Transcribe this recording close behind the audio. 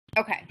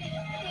Okay.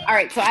 All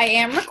right. So I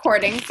am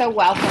recording. So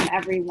welcome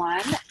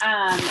everyone.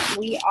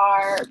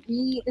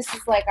 This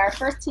is like our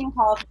first team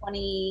call of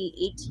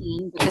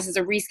 2018, but this is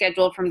a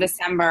reschedule from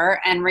December.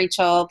 And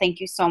Rachel, thank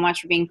you so much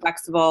for being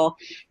flexible.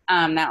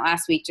 That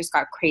last week just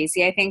got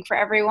crazy, I think, for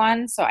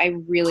everyone. So I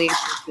really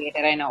appreciate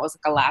it. I know it was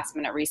like a last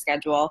minute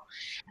reschedule.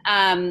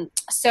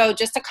 So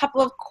just a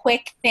couple of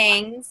quick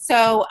things.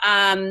 So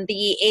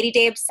the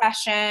 80-day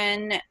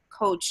obsession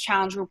coach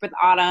challenge group with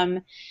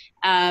Autumn.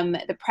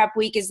 The prep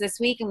week is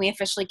this week, and we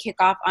officially kick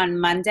off on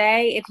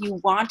Monday. If you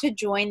want to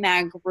join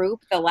that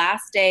group, the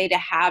last day to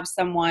have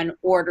someone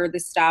order the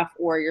stuff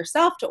or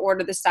yourself to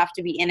order the stuff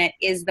to be in it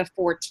is the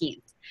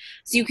 14th.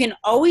 So you can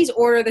always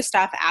order the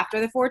stuff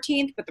after the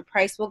 14th, but the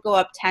price will go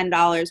up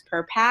 $10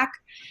 per pack.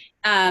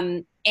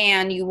 And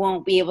you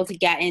won't be able to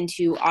get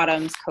into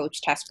Autumn's coach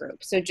test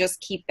group. So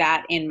just keep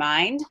that in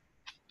mind.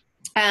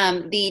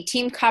 The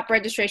Team Cup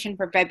registration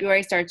for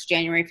February starts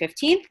January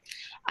 15th.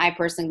 I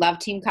personally love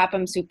Team Cup.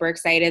 I'm super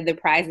excited. The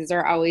prizes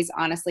are always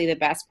honestly the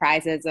best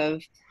prizes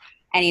of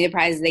any of the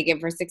prizes they give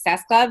for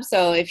Success Club.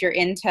 So if you're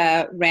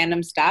into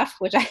random stuff,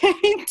 which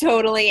I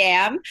totally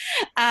am,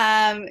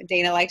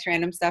 Dana likes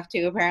random stuff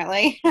too,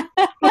 apparently.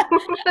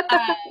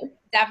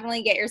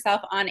 Definitely get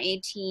yourself on a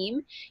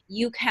team.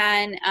 You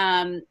can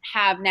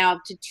have now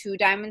up to 2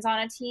 diamonds on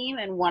a team,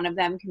 and one of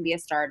them can be a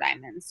star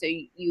diamond. So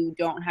you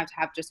don't have to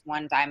have just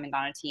 1 diamond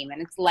on a team,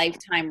 and it's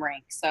lifetime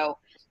rank. So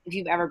if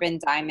you've ever been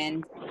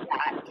diamond,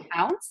 that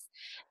counts.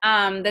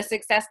 The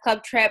Success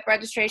Club trip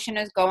registration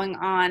is going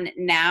on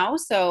now.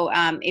 So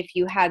if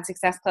you had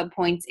Success Club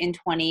points in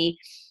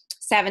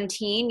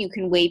 2017, you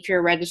can wait for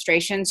your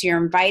registration. So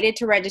you're invited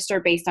to register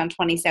based on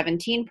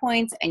 2017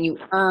 points, and you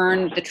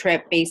earn the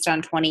trip based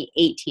on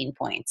 2018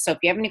 points. So if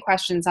you have any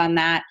questions on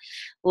that,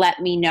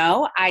 let me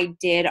know. I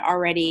did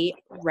already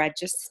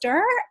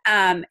register,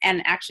 and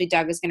actually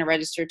Doug is going to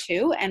register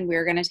too, and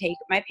we're going to take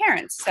my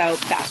parents. So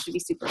that should be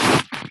super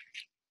fun.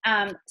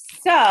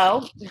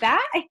 So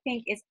that I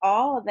think is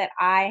all that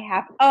I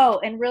have. Oh,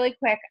 and really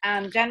quick,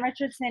 Jen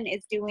Richardson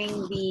is doing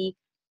the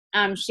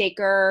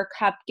Shaker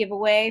Cup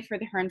giveaway for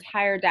her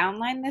entire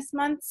downline this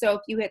month. So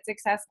if you hit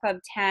Success Club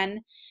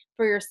 10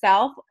 for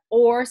yourself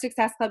or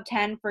Success Club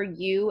 10 for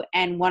you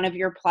and one of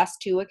your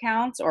 +2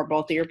 accounts or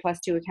both of your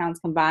 +2 accounts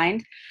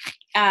combined.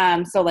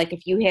 So like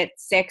if you hit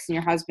 6 and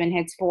your husband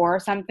hits 4 or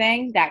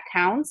something, that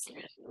counts,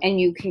 and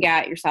you can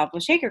get yourself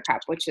a Shaker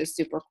Cup, which is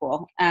super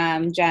cool.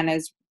 Jen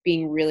is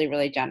being really,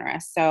 really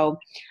generous. So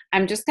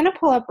I'm just going to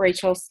pull up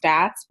Rachel's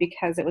stats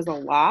because it was a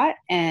lot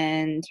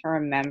and to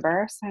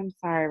remember. So I'm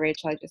sorry,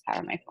 Rachel, I just had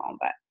it on my phone,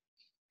 but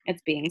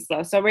it's being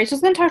slow. So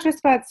Rachel's going to talk to us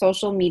about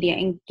social media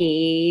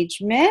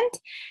engagement.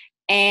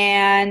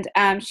 And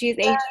she's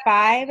a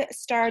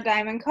 5-star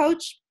diamond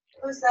coach.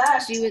 Who's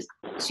that? She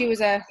was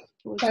a,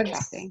 who was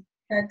talking?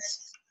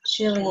 That's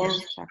Jillian.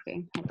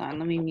 Talking. Hold on,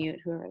 let me mute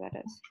whoever that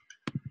is.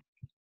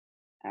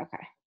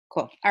 Okay,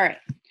 cool. All right.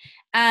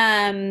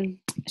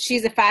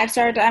 She's a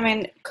 5-star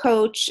diamond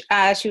coach.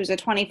 She was a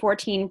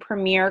 2014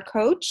 Premier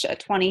coach, a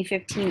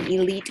 2015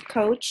 Elite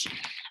coach,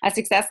 a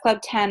Success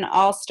Club 10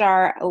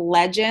 All-Star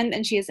legend,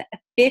 and she has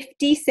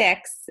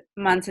 56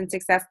 months in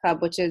Success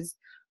Club, which is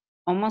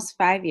almost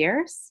 5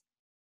 years.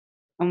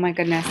 Oh my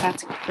goodness,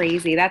 that's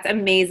crazy. That's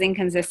amazing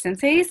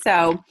consistency.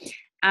 So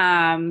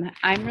I'm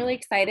really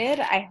excited.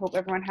 I hope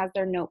everyone has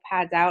their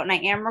notepads out, and I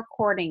am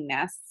recording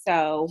this.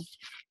 So,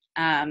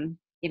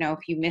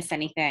 if you miss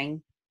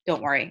anything,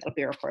 don't worry, it'll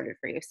be recorded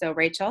for you. So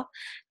Rachel,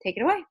 take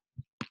it away.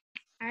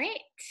 All right.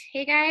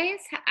 Hey guys.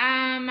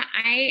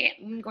 I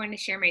am going to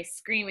share my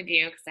screen with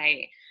you because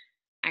I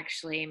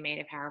actually made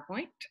a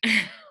PowerPoint,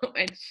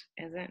 which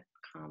isn't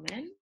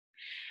common.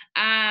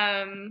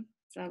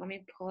 So let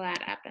me pull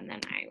that up and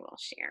then I will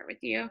share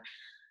with you.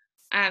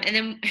 And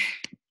then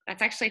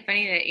that's actually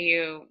funny that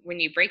when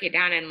you break it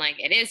down and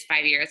like it is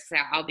 5 years, so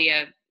I'll be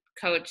a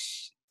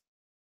coach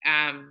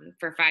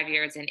for 5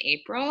 years in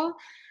April.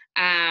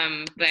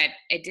 But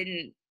it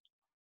didn't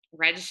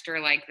register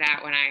like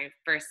that when I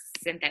first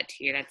sent that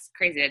to you. That's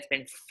crazy. It's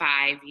been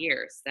 5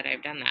 years that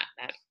I've done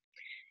that.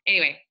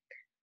 Anyway.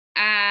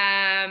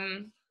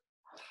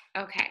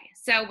 Okay.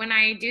 So when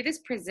I do this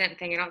present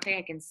thing, I don't think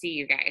I can see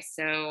you guys.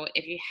 So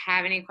if you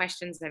have any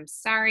questions, I'm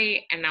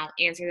sorry, and I'll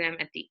answer them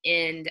at the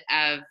end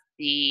of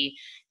the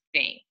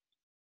thing.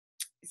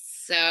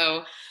 So,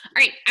 all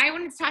right, I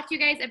wanted to talk to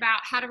you guys about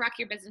how to rock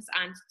your business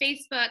on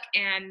Facebook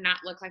and not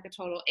look like a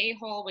total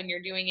a-hole when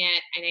you're doing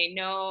it. And I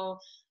know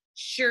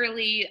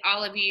surely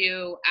all of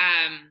you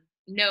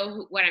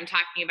know what I'm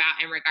talking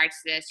about in regards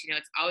to this.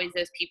 It's always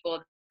those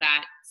people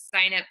that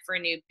sign up for a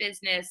new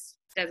business,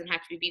 doesn't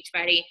have to be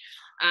Beachbody,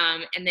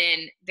 and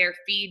then their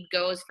feed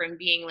goes from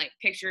being like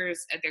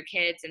pictures of their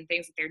kids and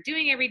things that they're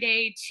doing every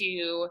day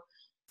to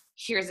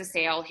here's a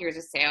sale, here's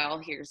a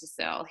sale, here's a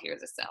sale,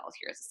 here's a sale,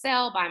 here's a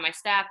sale, buy my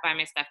stuff, buy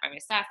my stuff, buy my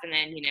stuff. And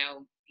then,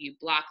 you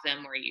block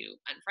them or you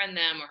unfriend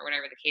them or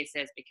whatever the case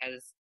is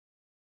because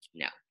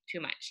no,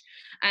 too much.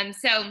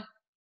 So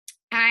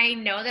I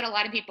know that a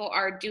lot of people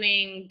are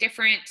doing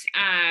different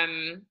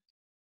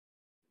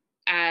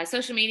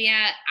social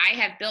media, I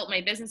have built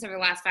my business over the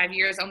last 5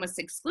 years almost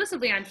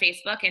exclusively on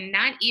Facebook, and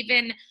not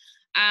even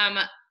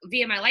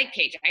via my like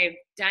page. I've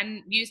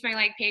used my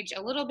like page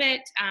a little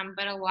bit,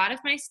 but a lot of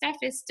my stuff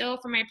is still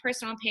from my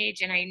personal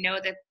page, and I know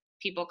that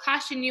people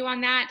caution you on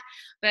that,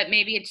 but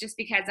maybe it's just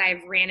because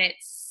I've ran it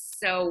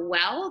so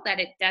well that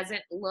it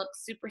doesn't look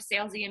super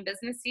salesy and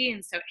businessy,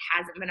 and so it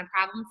hasn't been a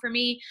problem for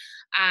me.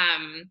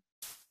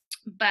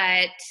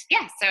 But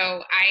yeah,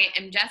 so I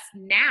am just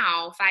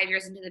now 5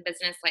 years into the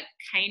business, like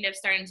kind of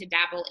starting to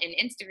dabble in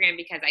Instagram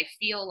because I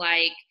feel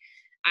like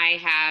I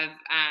have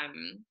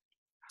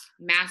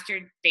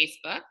mastered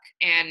Facebook,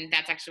 and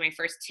that's actually my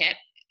first tip.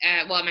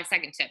 Well, my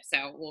second tip,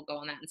 so we'll go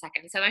on that in a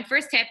second. So my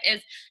first tip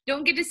is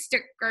don't get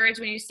discouraged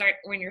when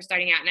you're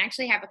starting out. And I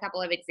actually have a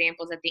couple of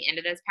examples at the end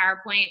of this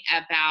PowerPoint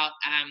about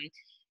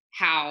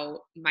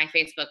how my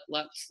Facebook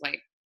looked like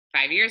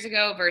 5 years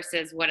ago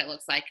versus what it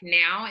looks like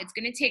now. It's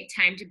going to take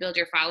time to build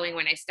your following.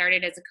 When I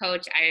started as a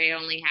coach, I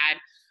only had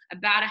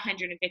about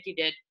 150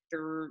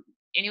 to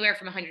anywhere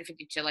from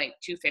 150 to like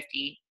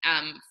 250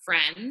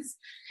 friends.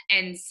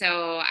 And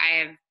so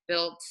I have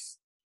built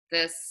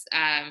this,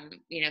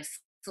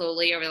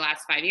 slowly over the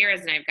last 5 years,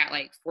 and I've got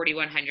like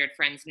 4,100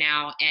 friends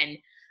now, and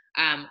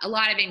a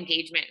lot of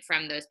engagement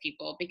from those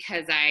people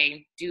because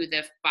I do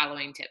the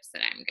following tips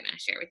that I'm going to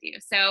share with you.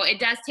 So it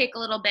does take a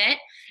little bit,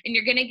 and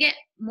you're going to get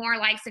more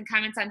likes and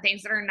comments on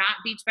things that are not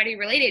Beachbody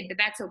related, but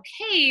that's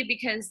okay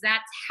because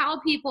that's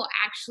how people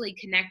actually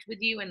connect with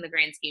you in the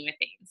grand scheme of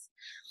things.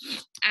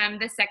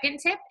 The second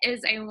tip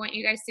is I want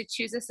you guys to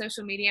choose a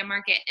social media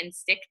market and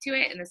stick to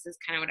it. And this is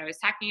kind of what I was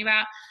talking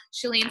about.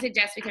 Chalene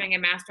suggests becoming a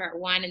master at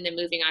one and then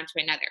moving on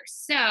to another.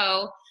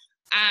 So,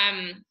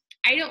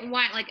 I don't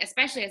want, like,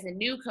 especially as a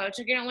new coach,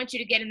 like, I don't want you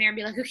to get in there and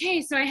be like,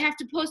 okay, so I have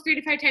to post 3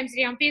 to 5 times a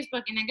day on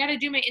Facebook, and I got to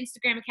do my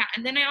Instagram account,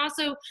 and then I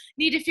also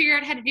need to figure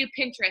out how to do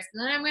Pinterest,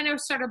 and then I'm going to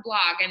start a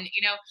blog, and,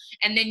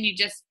 and then you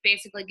just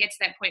basically get to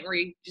that point where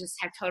you just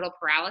have total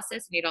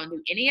paralysis and you don't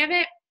do any of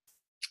it.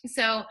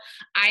 So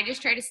I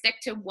just try to stick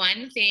to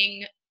one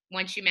thing.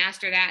 Once you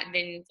master that,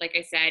 then, like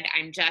I said,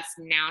 I'm just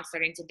now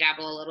starting to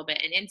dabble a little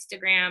bit in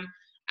Instagram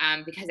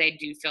because I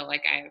do feel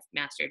like I've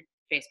mastered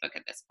Facebook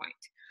at this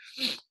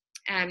point.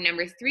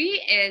 Number 3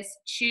 is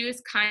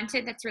choose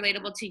content that's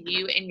relatable to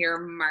you and your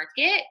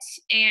market.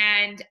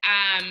 And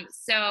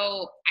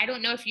so I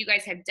don't know if you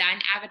guys have done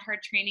avatar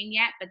training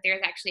yet, but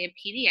there's actually a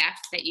PDF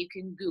that you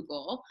can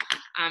Google.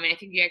 And I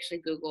think you actually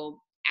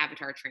Google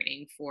avatar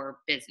training for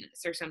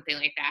business or something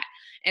like that.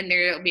 And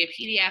there will be a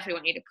PDF. I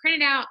want you to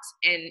print it out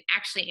and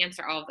actually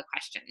answer all of the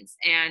questions.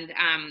 And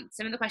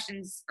some of the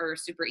questions are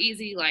super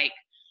easy, like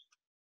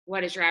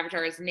what is your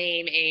avatar's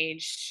name,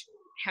 age,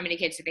 how many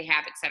kids do they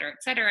have, et cetera,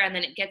 et cetera. And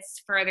then it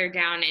gets further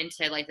down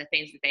into like the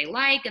things that they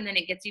like. And then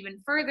it gets even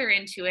further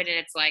into it. And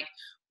it's like,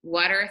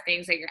 what are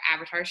things that your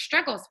avatar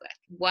struggles with?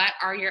 What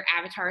are your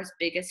avatar's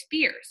biggest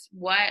fears?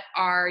 What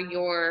are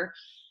your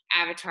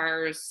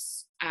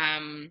avatar's,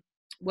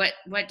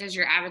 what does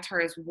your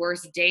avatar's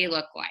worst day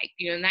look like?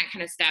 And that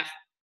kind of stuff.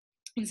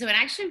 And so it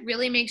actually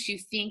really makes you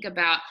think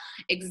about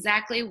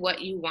exactly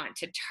what you want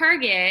to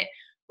target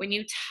when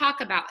you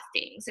talk about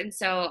things. And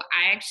so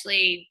I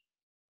actually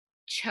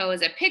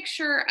chose a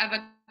picture of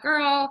a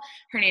girl.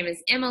 Her name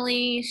is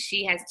Emily.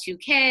 She has 2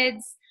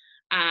 kids.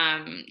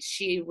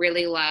 She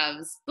really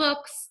loves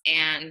books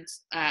and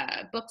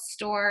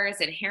bookstores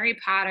and Harry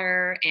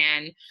Potter,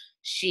 and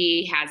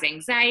she has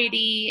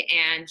anxiety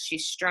and she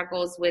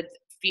struggles with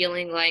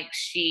feeling like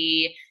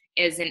she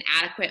is an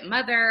adequate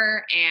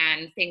mother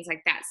and things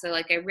like that. So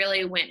like I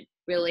really went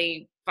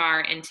really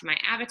far into my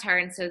avatar,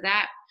 and so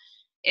that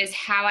is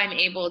how I'm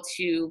able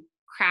to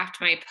craft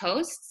my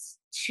posts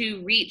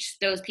to reach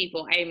those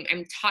people.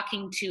 I'm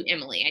talking to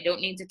Emily. I don't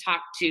need to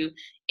talk to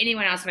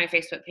anyone else on my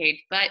Facebook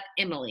page but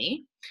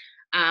Emily.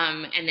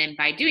 And then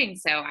by doing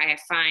so, I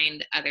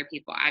find other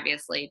people,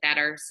 obviously, that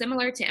are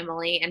similar to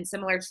Emily and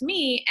similar to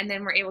me. And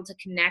then we're able to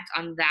connect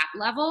on that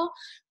level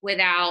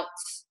without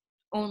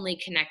only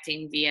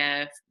connecting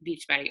via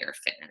Beachbody or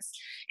fitness.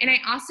 And I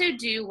also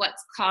do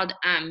what's called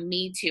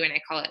Me Too, and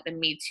I call it the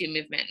Me Too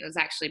movement. It was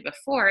actually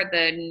before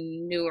the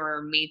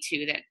newer Me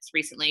Too that's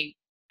recently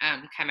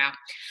come out.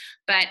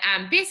 But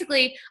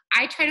basically,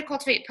 I try to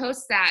cultivate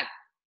posts that,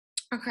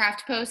 or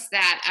craft posts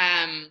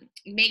that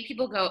make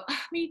people go,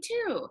 oh, me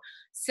too.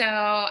 So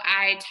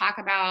I talk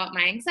about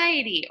my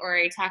anxiety, or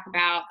I talk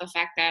about the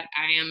fact that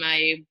I am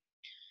a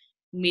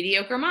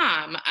mediocre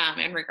mom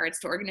in regards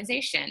to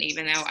organization,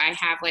 even though I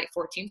have like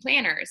 14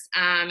 planners.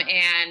 And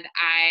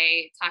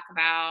I talk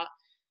about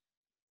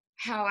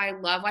how I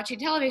love watching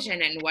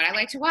television and what I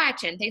like to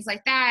watch and things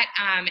like that.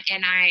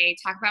 And I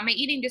talk about my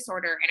eating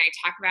disorder, and I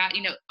talk about,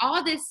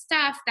 all this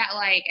stuff that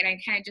like, and I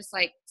kind of just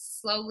like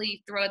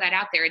slowly throw that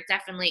out there. It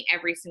definitely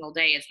every single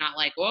day is not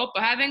like, well,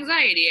 I have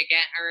anxiety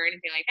again or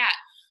anything like that.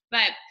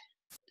 But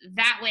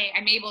that way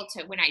I'm able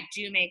to, when I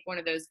do make one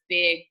of those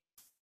big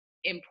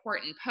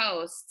important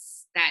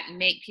posts that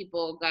make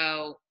people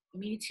go,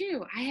 me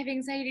too. I have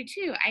anxiety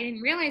too. I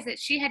didn't realize that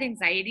she had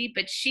anxiety,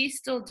 but she's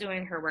still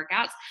doing her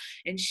workouts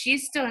and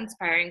she's still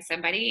inspiring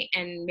somebody.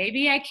 And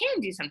maybe I can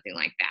do something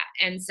like that.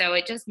 And so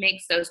it just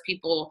makes those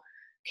people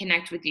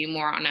connect with you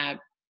more on a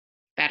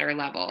better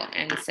level.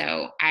 And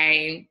so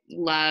I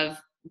love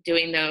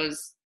doing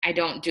those. I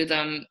don't do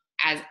them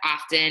as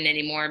often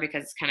anymore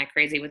because it's kind of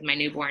crazy with my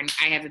newborn.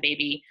 I have a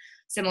baby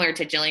similar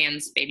to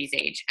Jillian's baby's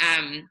age.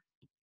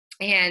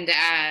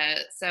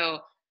 So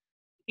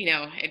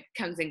it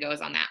comes and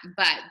goes on that.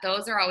 But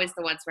those are always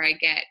the ones where I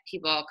get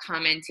people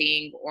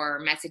commenting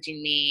or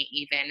messaging me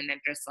even, and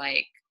they're just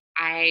like,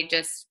 I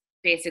just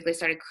basically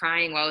started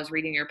crying while I was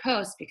reading your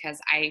post because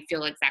I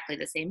feel exactly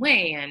the same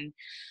way, and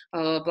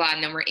blah, blah, blah.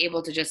 And then we're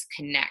able to just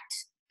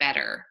connect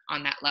better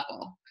on that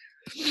level.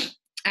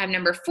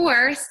 Number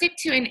 4, stick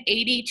to an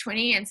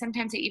 80-20, and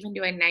sometimes I even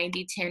do a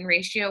 90-10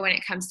 ratio when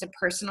it comes to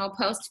personal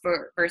posts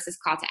versus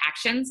call to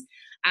actions.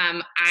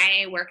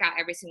 I work out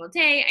every single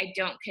day. I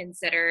don't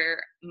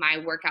consider my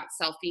workout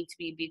selfie to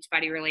be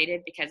Beachbody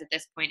related because at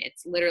this point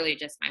it's literally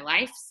just my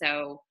life.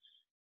 So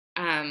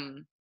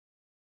I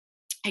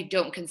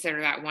don't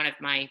consider that one of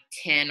my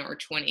 10 or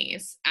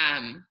 20s.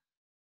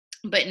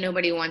 But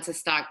nobody wants a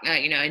stock,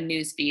 a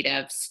news feed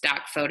of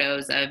stock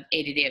photos of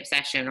 80-Day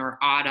Obsession or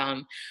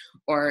Autumn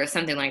or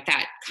something like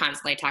that,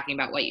 constantly talking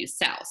about what you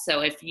sell.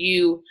 So if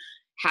you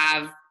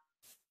have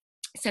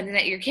something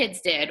that your kids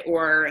did,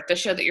 or the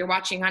show that you're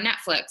watching on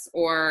Netflix,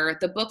 or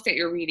the book that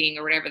you're reading,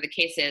 or whatever the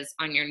case is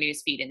on your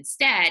news feed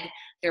instead,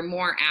 they're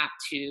more apt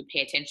to pay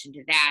attention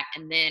to that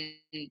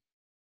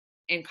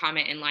and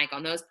comment and like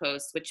on those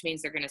posts, which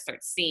means they're going to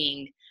start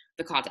seeing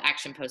the call to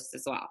action posts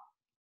as well.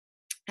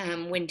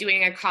 When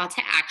doing a call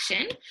to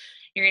action,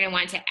 you're going to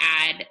want to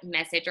add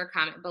message or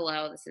comment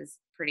below. This is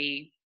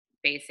pretty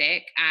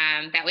basic.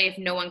 That way, if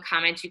no one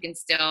comments, you can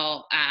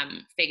still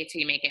fake it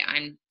till you make it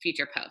on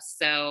future posts.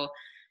 So,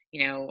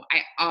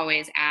 I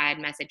always add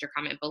message or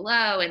comment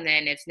below. And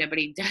then if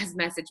nobody does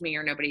message me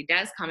or nobody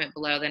does comment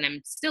below, then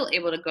I'm still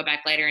able to go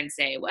back later and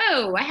say,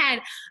 whoa, I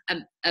had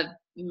a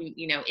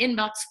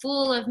inbox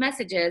full of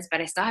messages, but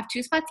I still have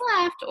 2 spots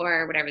left,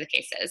 or whatever the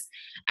case is,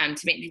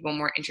 to make people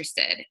more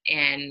interested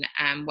in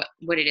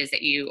what it is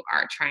that you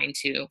are trying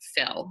to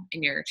fill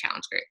in your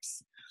challenge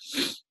groups.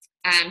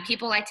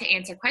 People like to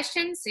answer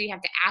questions, so you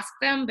have to ask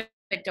them,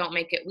 but don't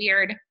make it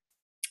weird.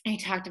 I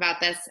talked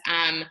about this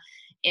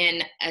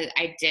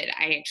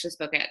I actually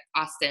spoke at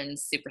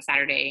Austin's Super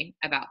Saturday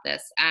about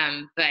this,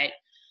 but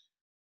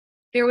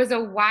there was a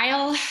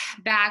while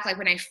back, like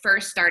when I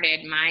first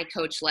started, my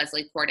coach,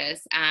 Leslie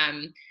Cordes,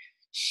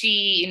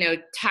 she,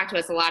 talked to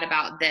us a lot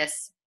about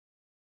this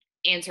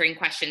answering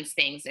questions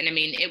things. And I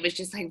mean, it was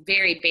just like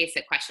very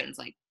basic questions,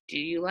 like, do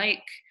you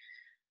like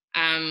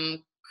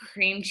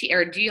cream cheese,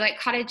 or do you like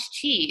cottage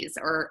cheese,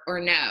 or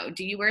no?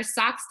 Do you wear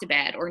socks to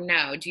bed, or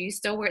no? Do you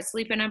still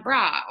sleep in a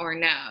bra, or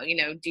no?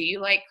 Do you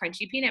like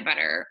crunchy peanut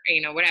butter,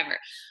 or, whatever.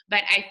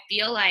 But I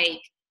feel like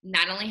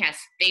not only has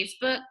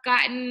Facebook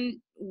gotten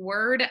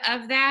word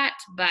of that,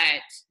 but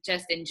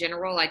just in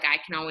general, like I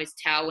can always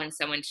tell when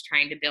someone's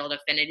trying to build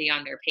affinity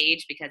on their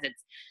page because it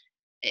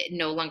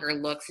no longer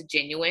looks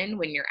genuine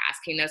when you're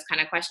asking those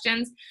kind of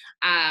questions.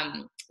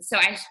 So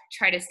I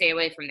try to stay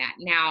away from that.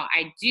 Now,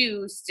 I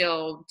do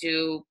still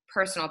do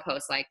personal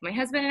posts, like my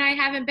husband and I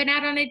haven't been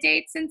out on a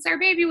date since our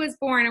baby was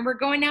born, and we're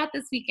going out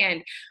this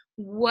weekend.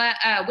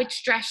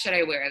 Which dress should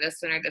I wear, this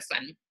one or this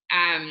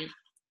one?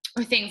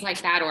 Or things like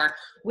that, or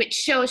which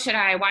show should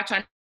I watch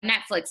on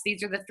Netflix?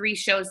 These are the 3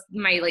 shows,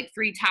 my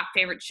 3 top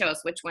favorite shows.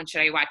 Which one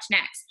should I watch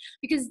next?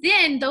 Because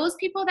then those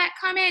people that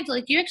comment,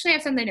 you actually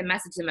have something to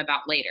message them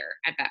about later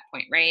at that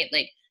point, right?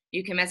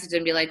 You can message them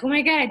and be like, oh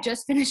my God, I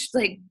just finished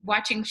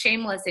watching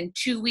Shameless in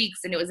 2 weeks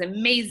and it was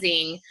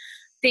amazing.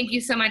 Thank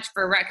you so much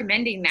for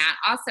recommending that.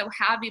 Also,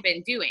 how have you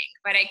been doing?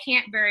 But I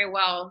can't very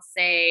well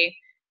say,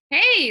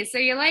 hey, so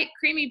you like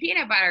creamy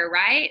peanut butter,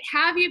 right?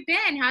 How have you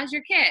been? How's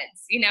your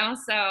kids?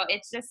 So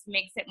it just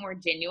makes it more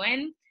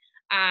genuine.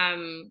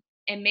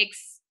 It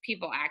makes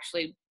people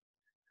actually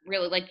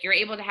really you're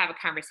able to have a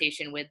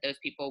conversation with those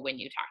people when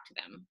you talk to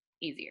them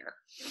easier.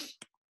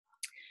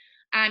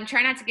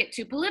 Try not to get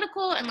too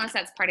political unless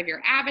that's part of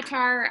your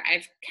avatar.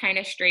 I've kind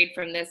of strayed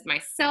from this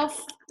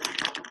myself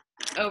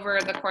over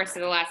the course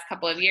of the last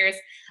couple of years,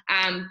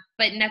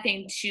 but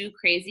nothing too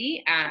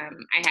crazy. I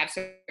have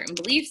certain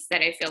beliefs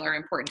that I feel are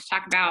important to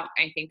talk about.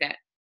 I think that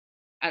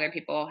other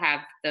people have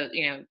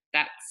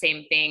that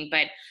same thing,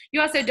 but you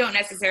also don't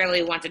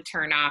necessarily want to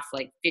turn off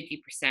 50%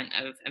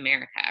 of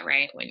America,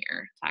 right? When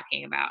you're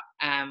talking about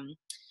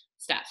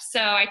stuff.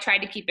 So I try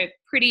to keep it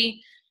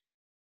pretty,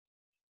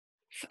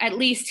 at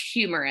least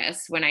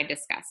humorous when I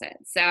discuss it.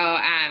 So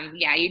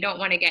you don't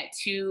want to get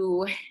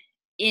too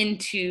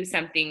into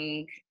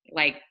something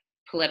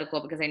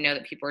political, because I know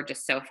that people are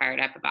just so fired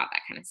up about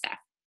that kind of stuff.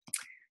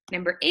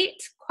 Number 8,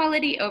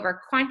 quality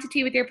over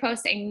quantity with your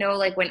posts. I know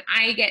when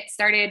I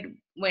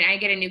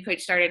get a new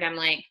coach started, I'm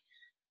like,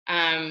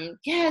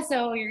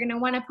 so you're going to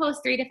want to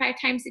post 3 to 5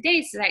 times a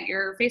day so that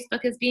your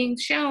Facebook is being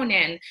shown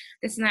and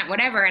this and that,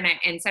 whatever.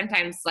 And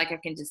sometimes I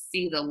can just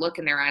see the look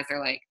in their eyes. They're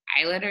like,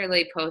 I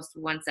literally post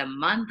once a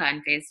month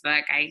on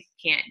Facebook. I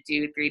can't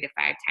do 3 to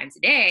 5 times a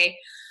day.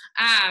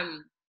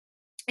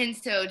 And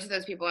so to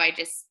those people, I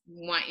just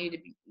want you to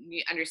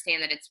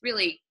understand that it's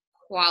really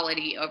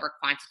quality over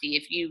quantity.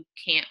 If you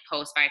can't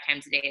post 5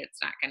 times a day, it's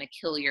not going to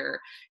kill your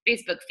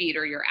Facebook feed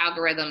or your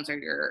algorithms or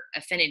your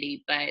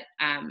affinity, but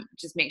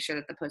just make sure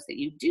that the posts that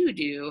you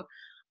do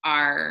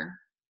are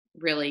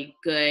really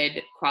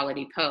good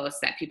quality posts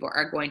that people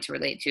are going to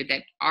relate to,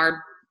 that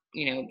are,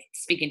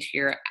 speaking to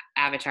your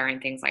avatar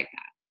and things like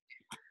that.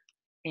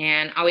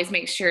 And always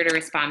make sure to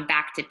respond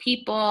back to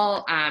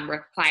people,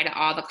 reply to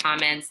all the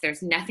comments.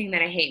 There's nothing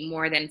that I hate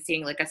more than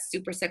seeing like a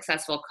super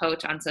successful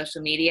coach on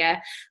social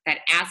media that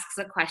asks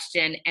a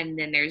question and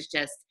then there's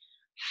just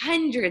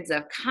hundreds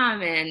of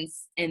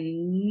comments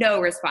and no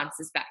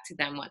responses back to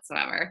them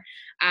whatsoever,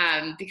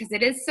 because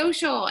it is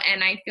social,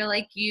 and I feel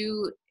like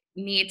you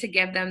need to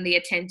give them the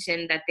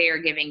attention that they are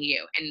giving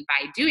you. And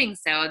by doing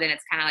so, then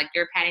it's kind of like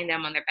you're patting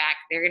them on their back.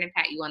 They're going to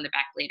pat you on the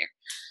back later.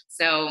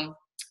 So,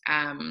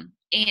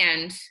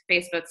 and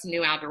Facebook's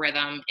new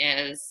algorithm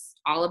is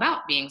all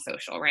about being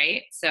social,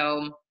 right?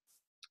 So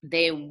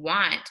they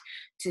want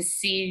to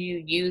see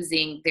you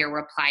using their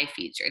reply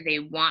feature. They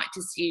want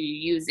to see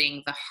you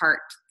using the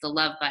heart, the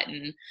love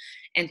button,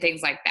 and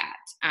things like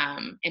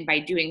that. And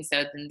by doing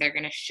so, then they're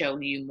going to show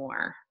you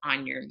more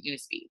on your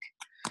newsfeed.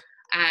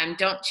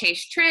 Don't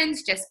chase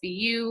trends, just be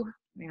you.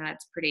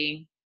 That's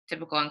pretty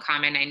typical and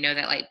common. I know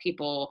that like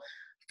people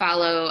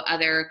follow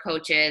other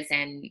coaches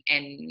and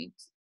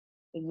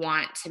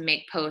want to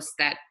make posts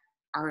that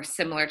are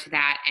similar to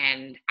that.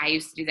 And I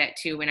used to do that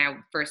too when I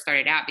first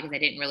started out, because I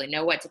didn't really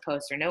know what to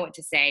post or know what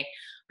to say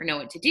or know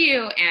what to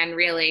do. And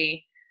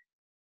really,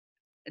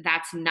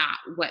 that's not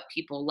what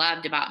people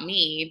loved about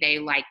me. They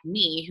like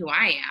me, who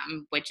I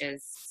am, which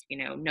is,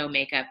 no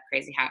makeup,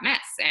 crazy hot mess.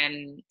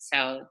 And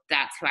so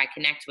that's who I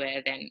connect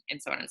with, and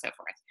so on and so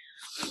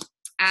forth.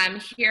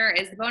 Here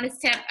is the bonus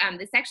tip.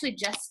 This actually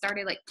just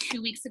started like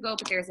 2 weeks ago,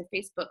 but there's a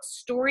Facebook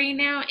story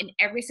now, and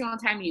every single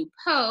time you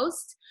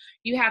post,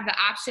 you have the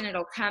option,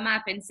 it'll come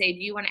up and say, do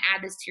you want to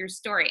add this to your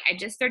story? I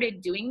just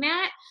started doing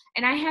that,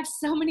 and I have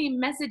so many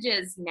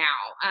messages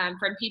now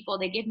from people.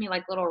 They give me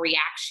like little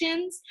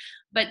reactions,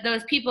 but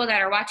those people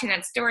that are watching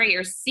that story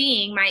are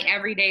seeing my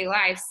everyday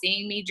life,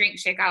 seeing me drink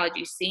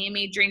Shakeology, seeing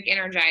me drink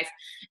Energize,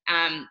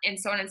 and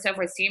so on and so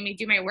forth, seeing me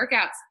do my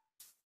workouts.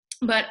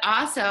 But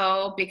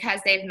also,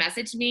 because they've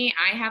messaged me,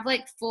 I have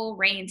like full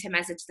reign to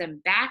message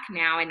them back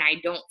now, and I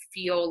don't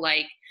feel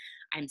like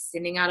I'm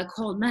sending out a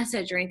cold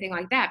message or anything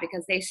like that,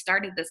 because they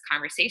started this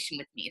conversation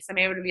with me. So I'm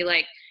able to be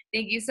like,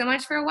 thank you so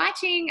much for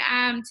watching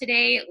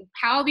today.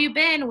 How have you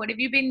been? What have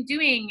you been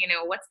doing?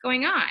 What's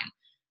going on?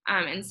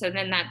 And so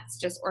then that's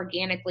just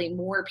organically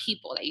more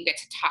people that you get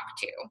to talk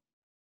to.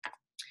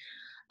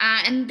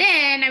 And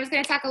then I was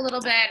going to talk a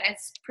little bit,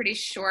 it's pretty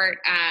short,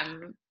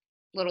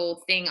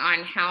 little thing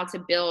on how to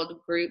build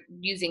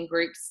using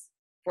groups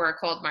for a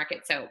cold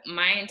market. So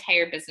my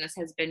entire business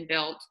has been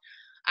built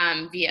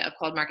via a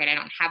cold market. I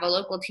don't have a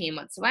local team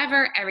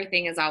whatsoever.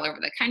 Everything is all over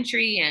the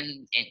country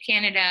and in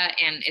Canada,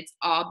 and it's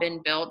all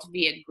been built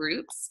via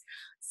groups.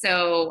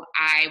 So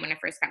when I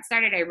first got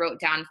started, I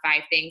wrote down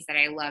 5 things that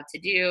I love to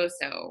do.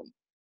 So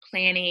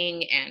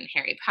planning and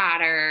Harry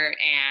Potter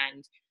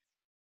and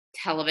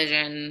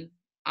television.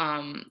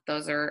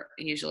 Those are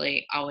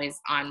usually always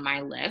on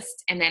my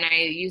list. And then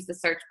I use the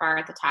search bar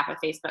at the top of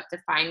Facebook to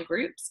find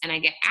groups, and I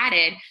get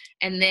added,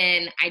 and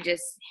then I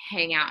just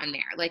hang out in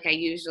there. Like I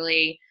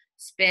usually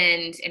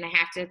spend, and I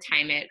have to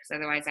time it because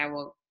otherwise I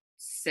will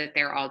sit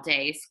there all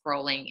day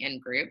scrolling in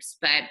groups,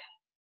 but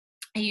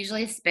I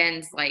usually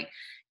spend like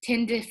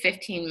 10 to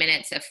 15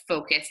 minutes of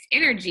focused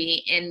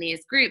energy in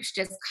these groups,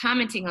 just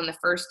commenting on the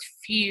first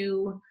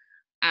few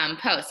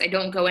posts. I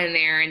don't go in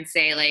there and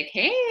say like,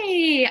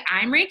 hey,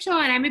 I'm Rachel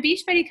and I'm a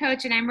Beachbody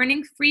coach and I'm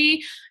running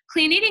free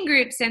clean eating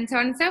groups and so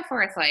on and so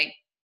forth. Like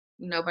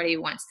nobody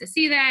wants to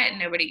see that.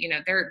 Nobody,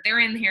 they're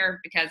in here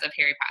because of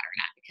Harry Potter,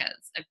 not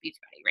because of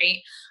Beachbody, right?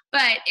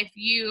 But if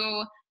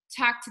you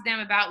talk to them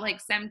about like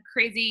some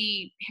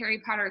crazy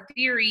Harry Potter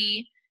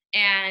theory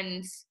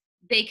and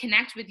they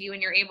connect with you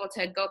and you're able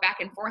to go back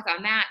and forth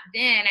on that,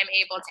 then I'm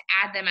able to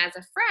add them as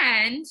a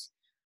friend,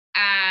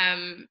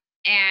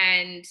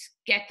 and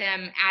get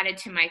them added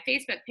to my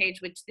Facebook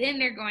page, which then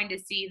they're going to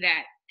see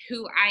that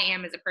who I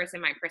am as a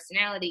person, my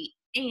personality,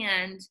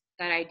 and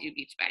that I do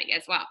Beachbody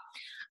as well.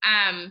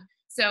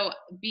 So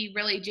be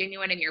really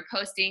genuine in your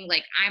posting.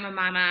 Like I'm a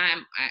mama,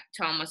 I'm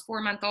to almost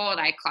 4-month-old.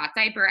 I cloth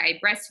diaper, I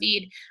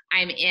breastfeed.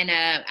 I'm in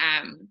a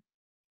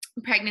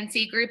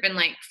pregnancy group, and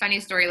like funny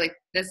story, like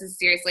this is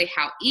seriously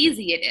how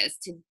easy it is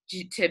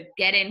to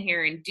get in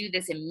here and do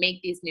this and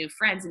make these new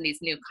friends and these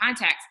new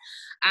contacts.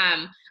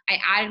 I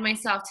added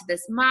myself to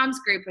this moms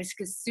group because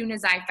as soon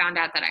as I found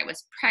out that I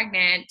was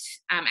pregnant,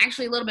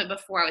 actually a little bit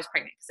before I was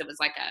pregnant, because it was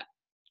like a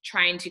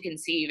trying to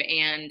conceive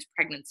and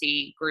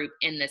pregnancy group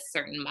in this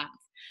certain month.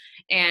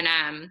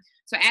 And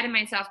so I added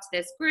myself to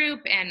this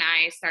group, and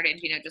I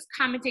started, just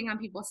commenting on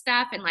people's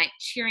stuff and like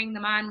cheering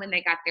them on when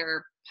they got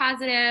their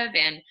positive,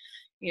 and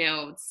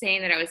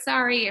saying that I was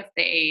sorry if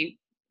they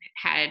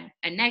had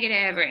a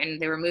negative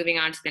and they were moving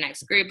on to the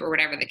next group or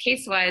whatever the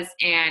case was.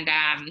 And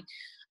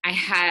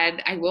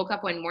I woke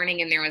up one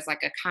morning and there was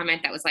like a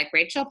comment that was like,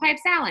 Rachel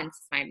Pipes Allen, this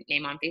is my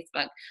name on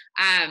Facebook.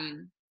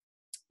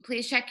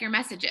 Please check your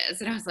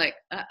messages. And I was like,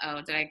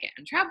 uh-oh, did I get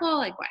in trouble?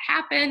 Like, what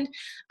happened?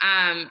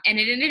 And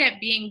it ended up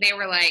being, they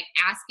were like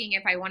asking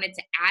if I wanted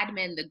to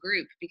admin the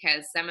group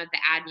because some of the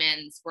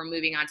admins were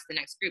moving on to the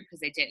next group because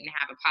they didn't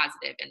have a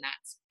positive in that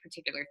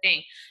particular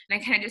thing.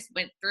 And I kind of just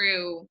went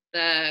through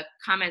the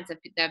comments of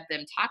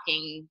them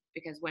talking,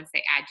 because once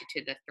they add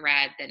you to the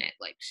thread, then it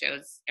like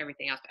shows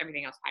everything else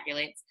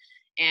populates.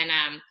 And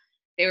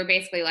they were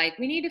basically like,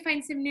 we need to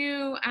find some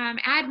new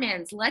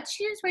admins. Let's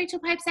use Rachel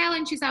Pipes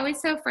Allen. She's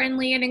always so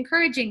friendly and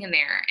encouraging in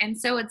there. And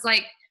so it's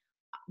like,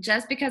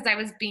 just because I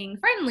was being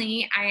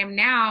friendly, I am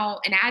now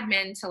an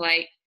admin to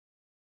like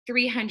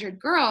 300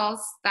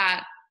 girls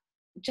that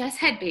just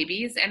had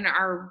babies and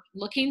are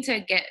looking to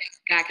get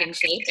back in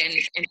shape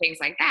and things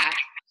like that.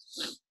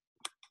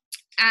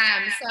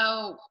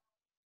 So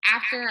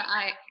after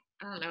I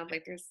don't know,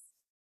 like there's,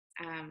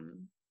 I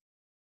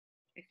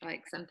feel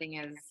like something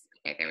is,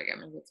 okay, there we go.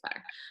 Maybe it's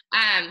better.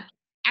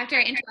 After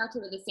I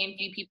interacted with the same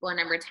few people a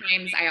number of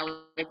times, I always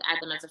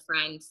add them as a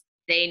friend.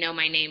 They know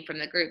my name from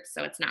the group,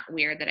 so it's not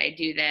weird that I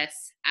do this.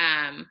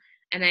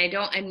 And I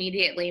don't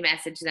immediately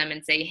message them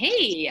and say,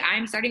 hey,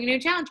 I'm starting a new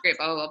challenge group,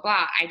 blah, blah,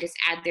 blah. I just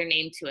add their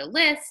name to a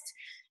list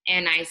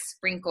and I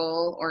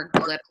sprinkle or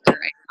glitter, I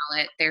call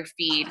it, their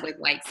feed with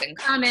likes and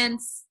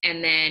comments.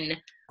 And then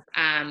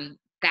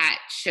that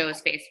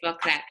shows Facebook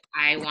that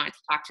I want to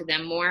talk to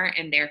them more,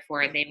 and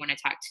therefore they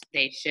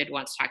should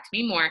want to talk to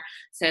me more.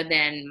 So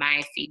then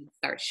my feed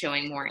starts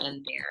showing more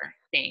in their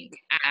thing.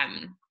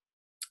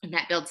 And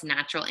that builds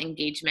natural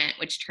engagement,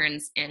 which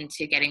turns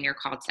into getting your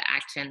call to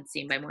action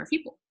seen by more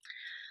people.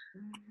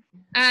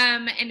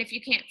 And if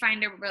you can't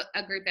find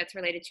a group that's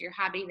related to your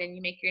hobby, then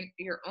you make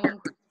your own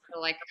group. So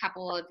like a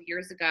couple of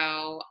years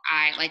ago,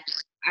 I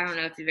don't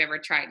know if you've ever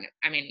tried,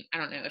 I mean, I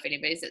don't know if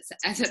anybody's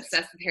as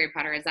obsessed with Harry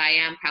Potter as I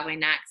am, probably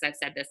not, because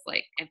I've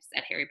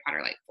said Harry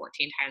Potter like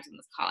 14 times in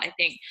this call, I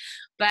think.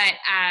 But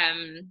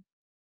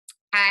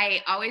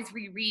I always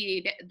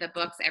reread the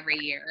books every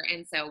year.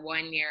 And so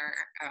one year,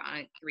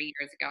 3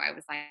 years ago, I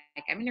was like,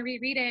 I'm going to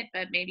reread it,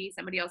 but maybe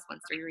somebody else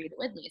wants to reread it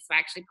with me. So I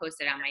actually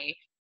posted on my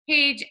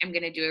page, I'm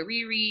going to do a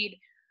reread.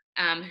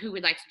 Who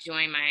would like to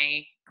join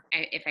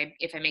if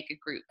I make a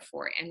group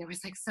for it? And there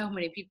was like so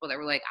many people that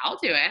were like, I'll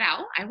do it.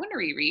 I want to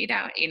reread,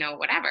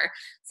 whatever.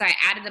 So I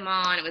added them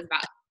all, and it was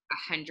about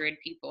 100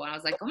 people. And I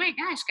was like, oh my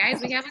gosh,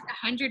 guys, we have like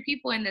 100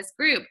 people in this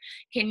group.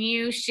 Can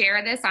you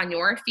share this on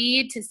your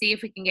feed to see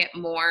if we can get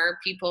more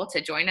people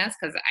to join us?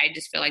 Because I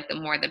just feel like the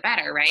more the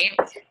better, right?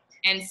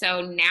 And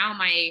so now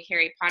my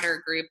Harry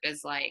Potter group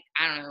is like,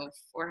 I don't know,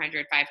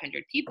 400,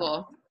 500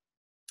 people.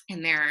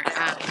 And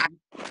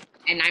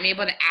and I'm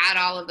able to add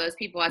all of those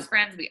people as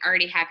friends. We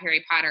already have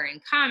Harry Potter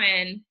in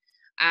common.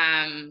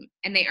 And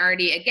they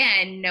already,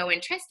 again, know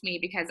and trust me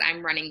because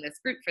I'm running this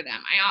group for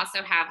them. I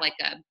also have like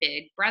a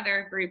Big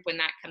Brother group when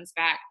that comes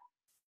back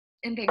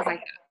and things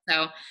like that.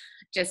 So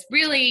just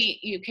really,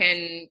 you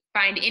can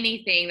find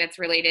anything that's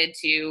related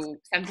to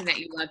something that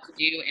you love to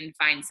do and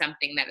find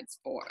something that is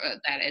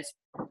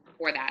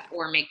for that,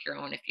 or make your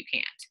own if you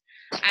can't.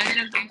 I'm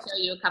going to show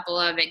you a couple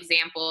of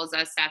examples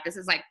of stuff. This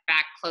is like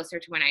back closer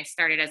to when I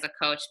started as a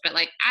coach, but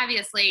like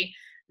obviously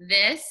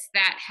this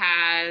that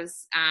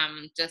has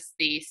just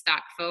the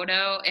stock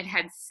photo, it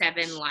had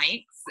 7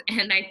 likes.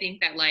 And I think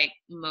that like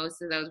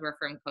most of those were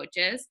from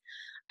coaches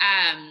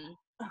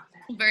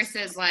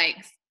versus like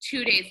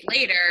 2 days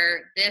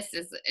later, this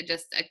is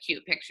just a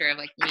cute picture of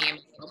like me and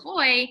my little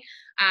boy.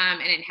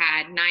 And it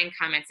had 9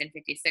 comments and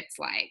 56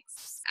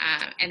 likes.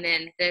 And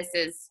then this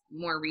is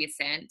more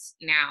recent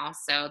now.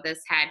 So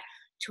this had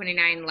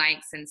 29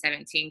 likes and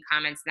 17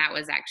 comments. That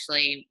was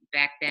actually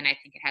back then. I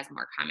think it has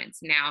more comments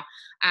now.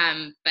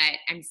 But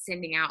I'm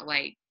sending out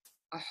like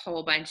a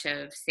whole bunch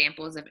of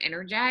samples of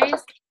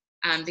Energize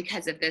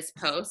because of this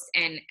post.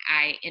 And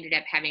I ended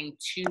up having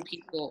 2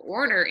 people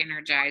order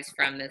Energize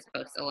from this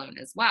post alone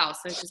as well.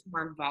 So it's just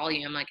more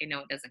volume. Like I know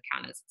it doesn't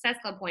count as Success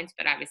Club points,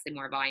 but obviously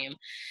more volume.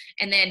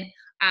 And then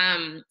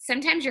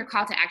sometimes your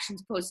call to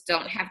actions posts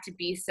don't have to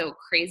be so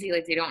crazy.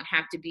 Like they don't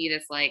have to be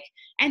this like,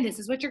 and this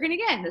is what you're going to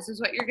get. And this is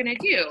what you're going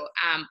to do.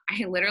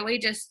 I literally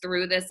just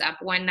threw this up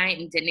one night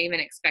and didn't even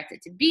expect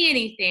it to be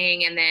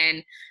anything. And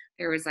then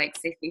there was like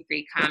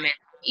 63 comments,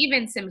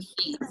 even some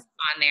heat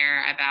on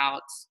there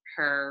about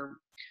her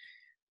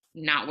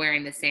not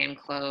wearing the same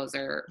clothes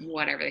or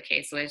whatever the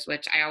case was,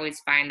 which I always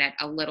find that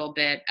a little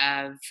bit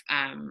of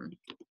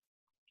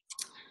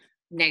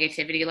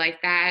negativity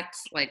like that,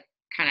 like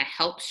kind of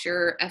helps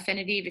your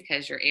affinity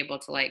because you're able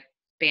to like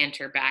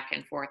banter back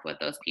and forth with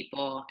those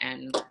people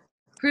and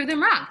prove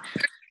them wrong.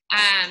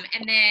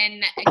 And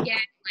then again,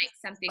 like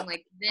something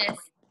like this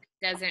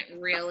doesn't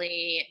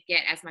really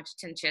get as much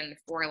attention,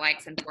 4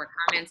 likes and 4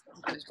 comments.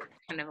 It was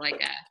kind of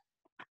like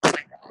a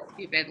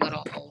stupid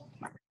little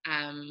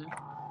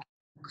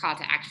call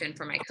to action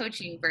for my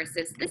coaching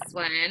versus this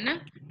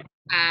one.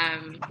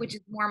 which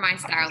is more my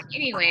style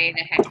anyway,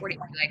 that had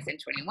 42 likes and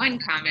 21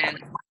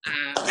 comments.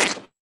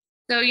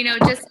 So, you know,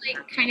 just like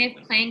kind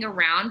of playing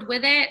around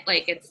with it.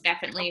 Like, it's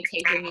definitely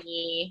taken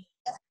me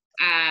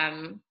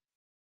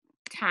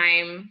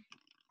time,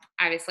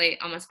 obviously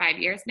almost 5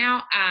 years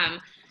now,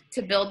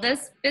 to build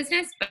this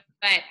business, but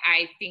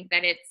I think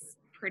that it's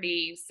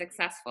pretty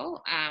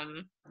successful,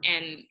 and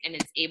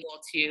it's able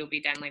to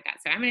be done like that.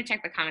 So I'm going to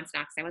check the comments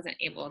now because I wasn't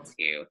able to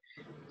see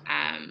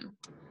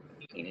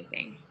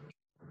anything.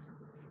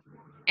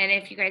 And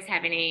if you guys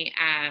have any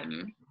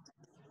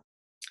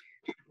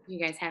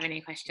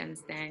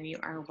questions, then you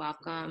are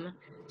welcome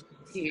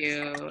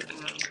to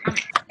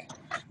comment.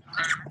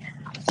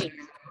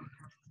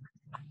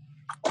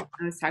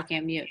 I was talking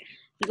on mute.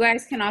 You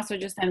guys can also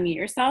just unmute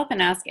yourself and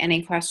ask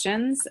any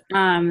questions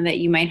that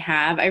you might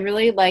have. I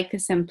really like the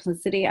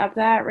simplicity of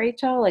that,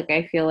 Rachel. Like,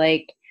 I feel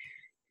like,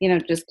 you know,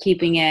 just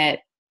keeping it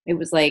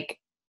was like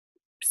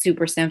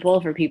super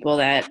simple for people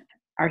that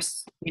are,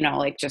 you know,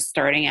 like just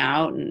starting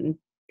out and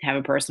have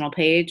a personal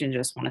page and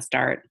just want to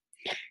start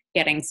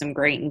getting some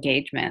great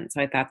engagement.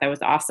 So I thought that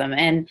was awesome.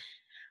 And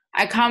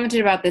I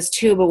commented about this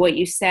too, but what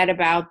you said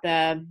about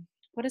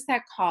what is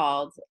that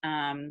called?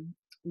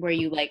 Where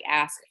you like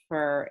ask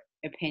for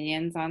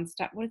opinions on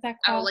stuff. What is that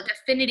called? Oh, like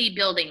affinity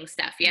building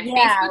stuff. Yeah.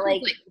 Yeah.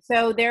 Like,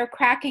 so they're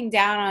cracking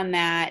down on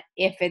that.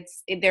 If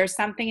there's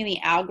something in the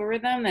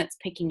algorithm that's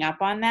picking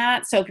up on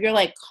that. So if you're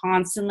like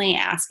constantly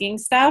asking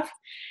stuff,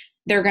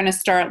 they're going to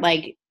start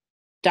like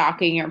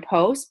docking your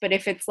post. But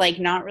if it's like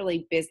not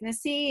really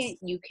businessy,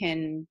 you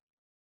can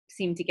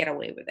seem to get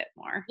away with it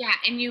more. Yeah,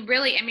 and you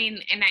really, I mean,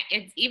 and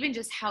it's even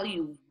just how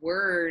you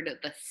word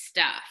the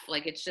stuff.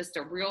 Like, it's just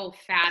a real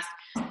fast,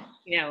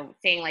 you know,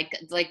 thing.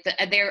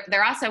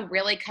 They're also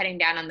really cutting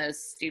down on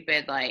those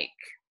stupid, like,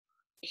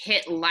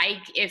 hit like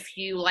if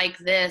you like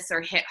this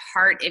or hit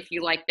heart if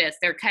you like this.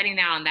 They're cutting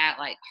down on that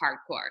like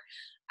hardcore.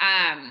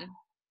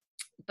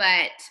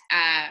 But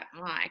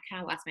well, I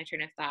kind of lost my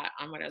train of thought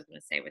on what I was going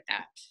to say with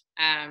that.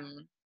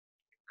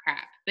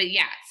 Crap. But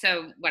yeah,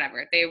 so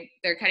whatever.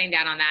 They're cutting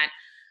down on that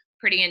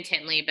pretty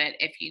intently, but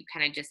if you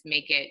kind of just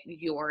make it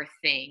your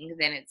thing,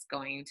 then it's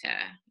going to,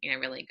 you know,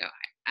 really go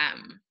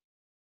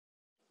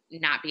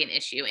not be an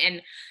issue.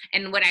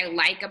 And what I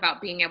like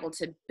about being able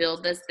to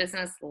build this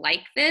business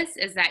like this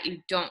is that you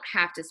don't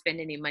have to spend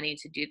any money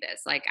to do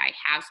this. Like, I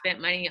have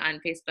spent money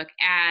on Facebook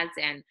ads,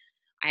 and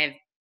I have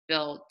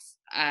built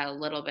a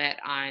little bit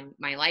on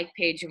my like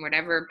page and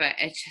whatever, but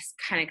it just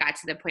kind of got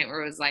to the point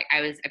where it was like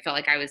I felt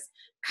like I was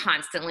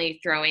constantly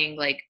throwing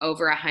like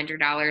over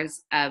 $100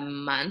 a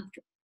month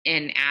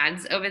in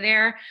ads over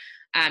there,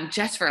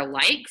 just for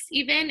likes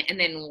even, and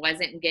then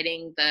wasn't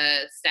getting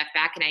the stuff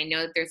back. And I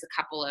know that there's a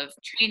couple of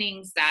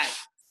trainings that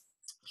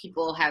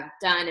people have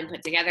done and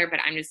put together,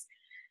 but I'm just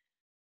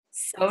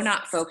so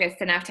not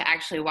focused enough to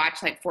actually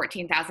watch like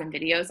 14,000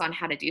 videos on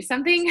how to do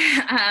something.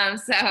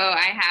 So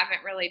I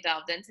haven't really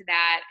delved into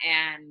that.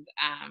 And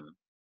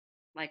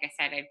like I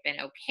said, I've been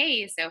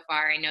okay so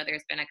far. I know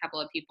there's been a couple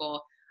of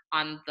people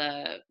on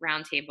the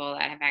roundtable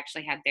that have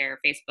actually had their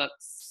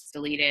Facebooks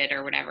deleted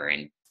or whatever.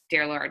 And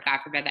dear Lord,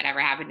 God forbid that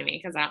ever happened to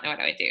me, because I don't know what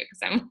I would do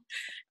because I'm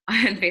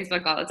on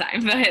Facebook all the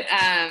time. But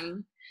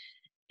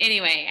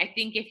anyway, I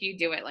think if you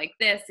do it like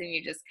this and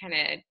you just kind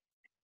of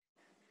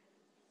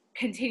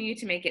continue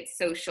to make it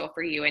social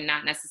for you and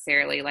not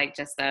necessarily like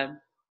just a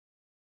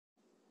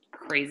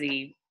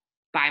crazy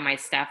buy my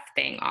stuff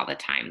thing all the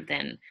time,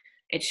 then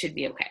it should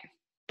be okay.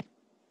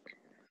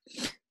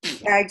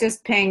 Yeah, I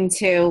just pinged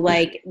too,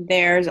 like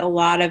there's a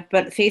lot of,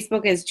 but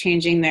Facebook is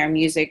changing their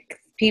music.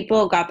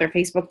 People got their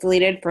Facebook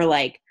deleted for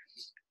like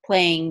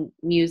playing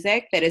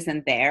music that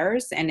isn't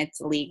theirs and it's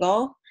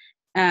illegal.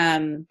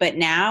 But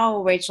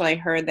now, Rachel, I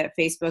heard that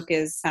Facebook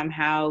is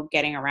somehow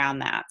getting around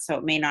that. So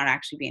it may not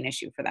actually be an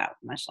issue for that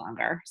much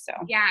longer. So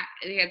yeah,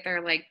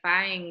 they're like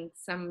buying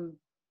some,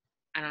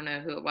 I don't know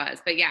who it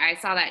was, but yeah, I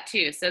saw that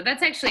too. So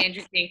that's actually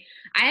interesting.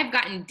 I have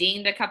gotten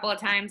dinged a couple of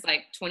times,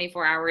 like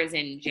 24 hours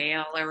in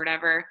jail or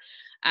whatever,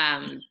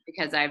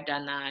 because I've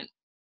done that.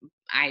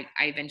 I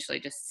eventually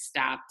just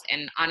stopped.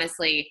 And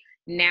honestly,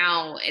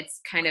 now it's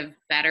kind of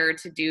better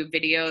to do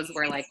videos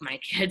where like my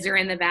kids are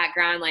in the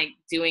background, like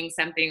doing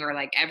something, or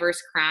like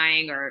Ever's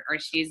crying or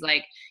she's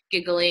like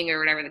giggling or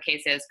whatever the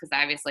case is. Cause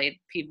obviously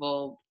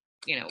people,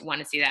 you know, want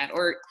to see that,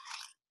 or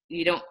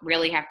you don't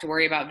really have to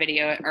worry about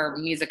video or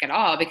music at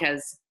all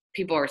because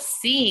people are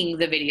seeing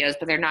the videos,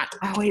 but they're not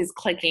always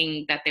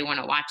clicking that they want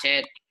to watch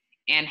it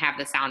and have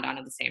the sound on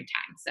at the same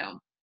time. So.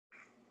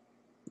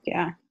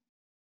 Yeah.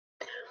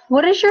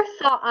 What is your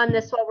thought on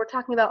this while we're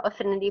talking about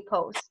affinity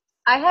posts?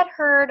 I had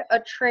heard a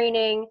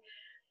training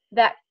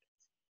that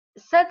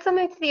said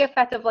something to the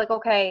effect of like,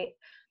 okay,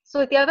 so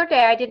like the other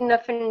day I did an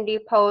affinity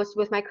post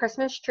with my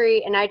Christmas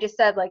tree, and I just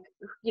said like,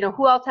 you know,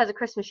 who else has a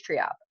Christmas tree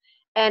up?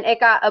 And it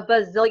got a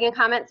bazillion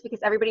comments because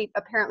everybody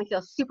apparently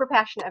feels super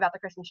passionate about the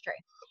Christmas tree.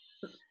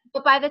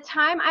 But by the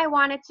time I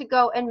wanted to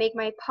go and make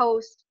my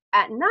post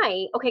at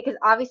night, okay, because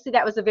obviously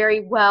that was a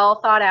very well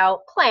thought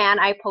out plan.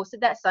 I posted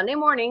that Sunday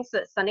morning so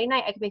that Sunday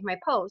night I could make my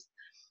post.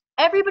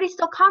 everybody's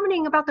still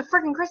commenting about the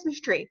freaking Christmas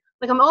tree.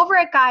 Like, I'm over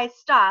it, guys,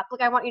 stop.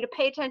 Like, I want you to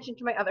pay attention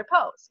to my other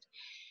post.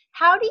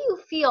 How do you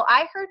feel?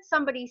 I heard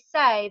somebody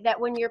say that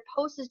when your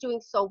post is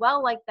doing so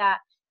well like that,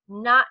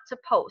 not to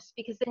post,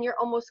 because then you're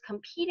almost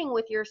competing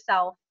with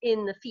yourself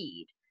in the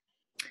feed,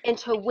 and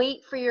to wait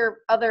for your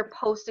other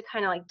post to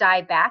kind of like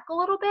die back a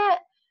little bit.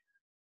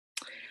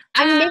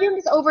 I mean, maybe I'm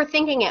just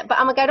overthinking it, but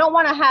I'm like, I don't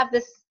want to have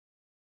this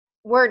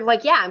word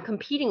like, yeah, I'm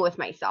competing with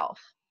myself.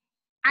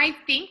 I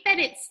think that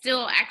it's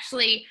still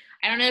actually,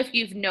 I don't know if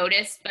you've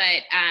noticed,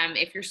 but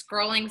if you're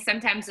scrolling,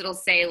 sometimes it'll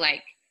say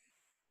like,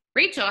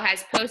 Rachel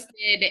has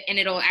posted, and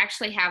it'll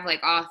actually have like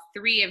all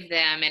 3 of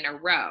them in a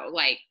row.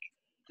 Like,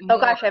 oh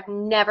gosh, I've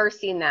never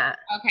seen that.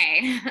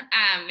 Okay.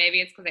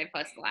 Maybe it's because I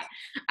post a lot.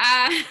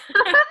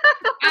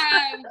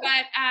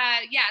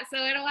 Yeah,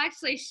 so it'll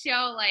actually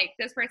show like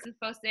this person's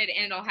posted,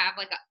 and it'll have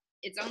like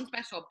its own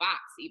special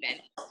box even,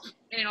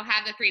 and it'll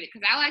have the 3,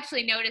 because I'll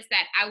actually notice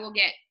that I will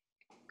get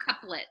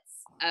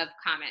couplets of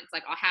comments.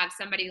 Like, I'll have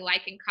somebody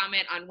like and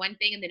comment on one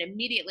thing, and then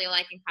immediately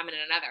like and comment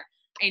on another.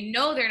 I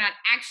know they're not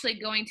actually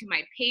going to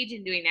my page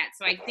and doing that,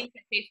 so I think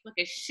that Facebook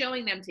is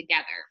showing them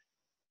together.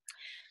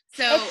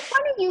 So it's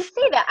funny you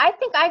say that. I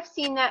think I've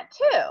seen that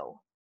too.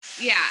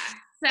 Yeah.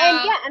 So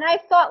and I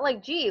thought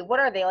like, gee, what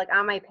are they, like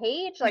on my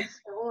page, like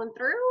scrolling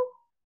through?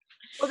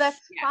 Well, that's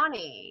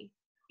funny.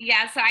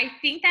 Yeah, so I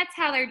think that's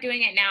how they're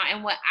doing it now.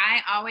 And what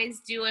I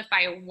always do if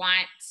I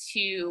want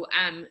to,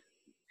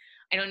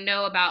 I don't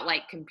know about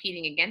like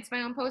competing against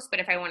my own post, but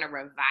if I want to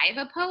revive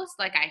a post,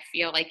 like I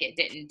feel like it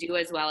didn't do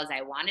as well as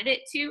I wanted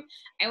it to,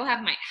 I will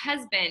have my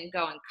husband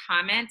go and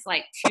comment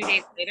like 2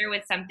 days later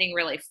with something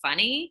really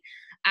funny.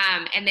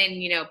 And then,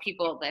 you know,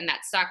 people in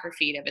that stalker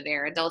feed over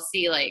there, they'll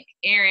see like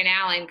Aaron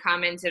Allen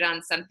commented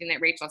on something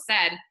that Rachel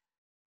said.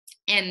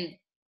 And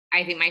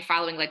I think my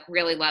following like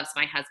really loves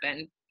my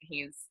husband.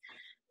 He's,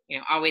 you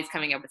know, always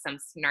coming up with some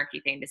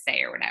snarky thing to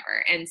say or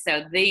whatever. And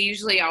so they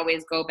usually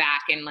always go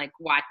back and like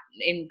watch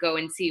and go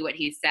and see what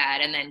he said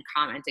and then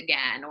comment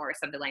again or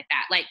something like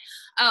that. Like,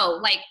 oh,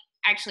 like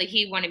actually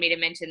he wanted me to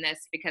mention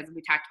this because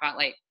we talked about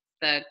like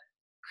the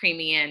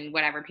creamy and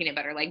whatever peanut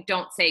butter. Like,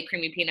 don't say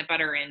creamy peanut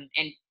butter and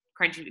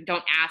crunchy.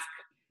 Don't ask,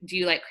 do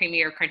you like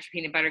creamy or crunchy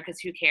peanut butter?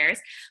 Because who cares?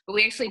 But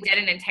we actually did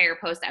an entire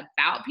post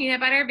about peanut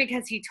butter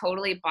because he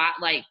totally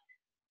bought like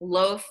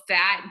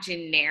low-fat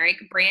generic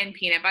brand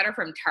peanut butter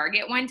from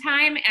Target one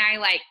time, and I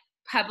like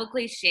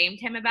publicly shamed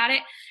him about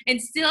it.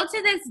 And still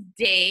to this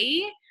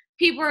day,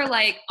 people are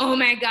like, oh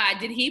my God,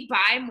 did he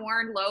buy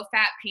more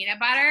low-fat peanut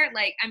butter?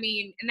 Like, I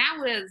mean, and that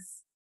was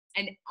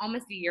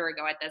almost a year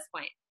ago at this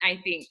point,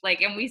 I think.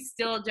 Like, and we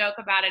still joke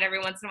about it every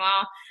once in a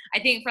while. I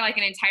think for like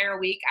an entire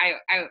week,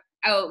 it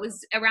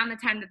was around the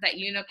time that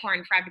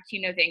unicorn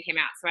frappuccino thing came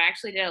out. So I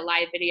actually did a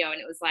live video, and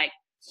it was like,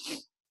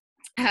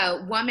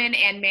 woman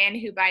and man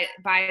who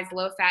buys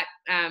low-fat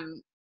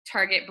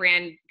Target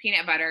brand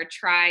peanut butter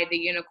try the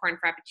unicorn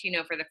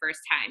frappuccino for the first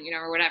time, you know,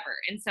 or whatever.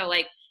 And so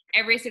like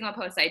every single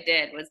post I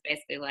did was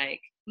basically like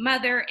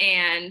mother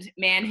and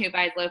man who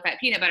buys low-fat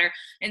peanut butter.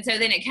 And so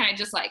then it kind of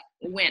just like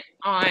went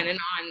on and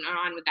on and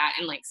on with that.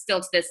 And like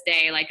still to this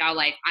day, like I'll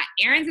like,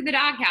 Aaron's in the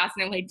doghouse,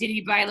 and I'm like, did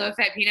he buy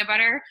low-fat peanut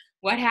butter?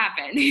 What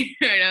happened? You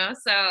know,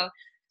 so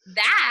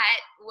that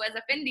was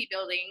a Fendi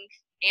building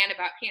and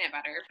about peanut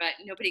butter, but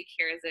nobody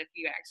cares if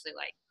you actually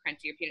like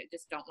crunchy or peanut.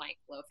 Just don't like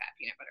low-fat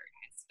peanut butter,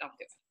 guys. Don't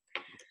do it.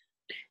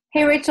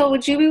 Hey, Rachel,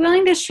 would you be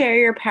willing to share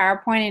your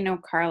PowerPoint? I know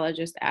Carla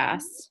just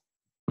asked,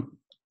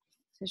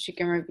 so she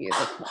can review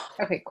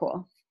the. Okay,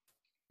 cool.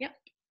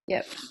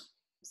 Yep.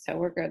 So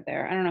we're good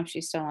there. I don't know if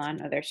she's still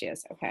on. Oh, there she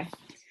is. Okay.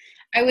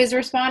 I was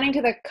responding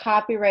to the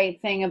copyright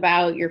thing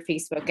about your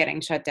Facebook getting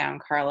shut down,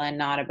 Carla, and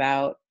not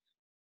about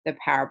the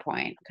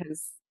PowerPoint,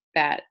 because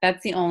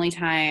that's the only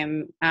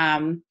time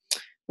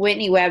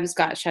Whitney Webb's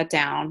got shut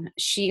down.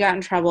 She got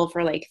in trouble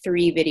for like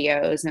 3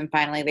 videos, and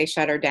finally they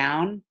shut her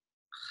down.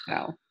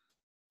 So,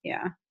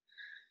 yeah.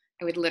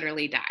 I would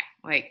literally die.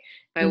 Like,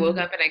 if I woke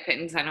up and I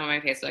couldn't sign on my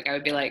Facebook, I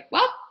would be like,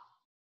 well.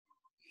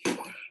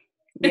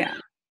 Yeah.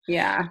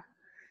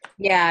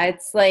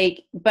 It's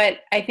like, but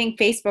I think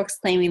Facebook's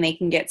claiming they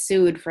can get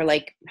sued for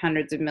like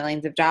hundreds of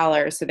millions of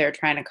dollars, so they're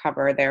trying to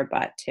cover their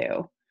butt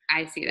too.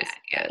 I see that.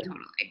 Yeah,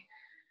 totally.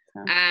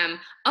 I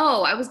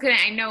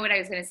know what I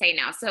was going to say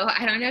now. So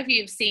I don't know if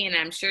you've seen,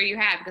 I'm sure you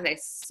have, because I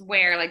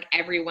swear like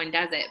everyone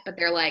does it, but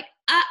they're like,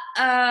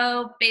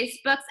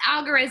 Facebook's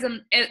algorithm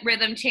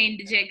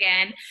changed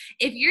again.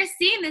 If you're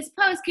seeing this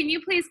post, can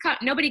you please come?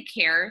 Nobody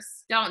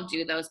cares. Don't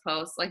do those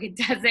posts. Like, it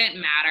doesn't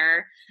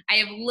matter. I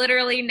have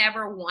literally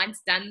never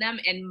once done them,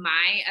 and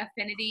my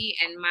affinity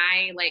and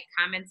my like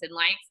comments and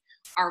likes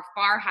are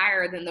far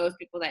higher than those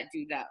people that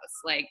do those.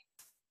 Like,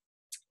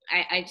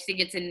 I just think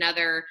it's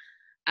another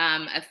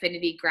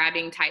affinity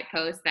grabbing type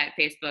post that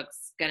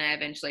Facebook's gonna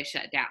eventually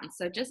shut down.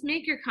 So just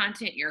make your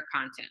content your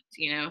content,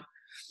 you know.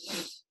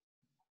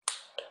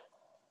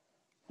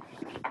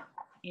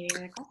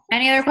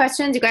 Any other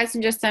questions? You guys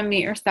can just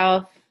unmute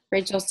yourself.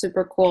 Rachel's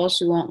super cool.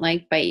 She won't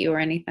like bite you or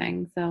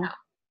anything. So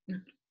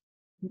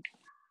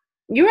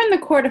you were in the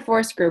Court of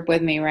Force group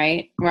with me,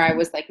 right? Where I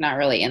was like not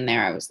really in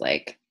there. I was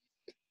like,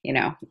 you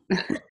know.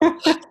 But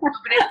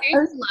I do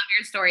love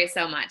your story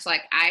so much.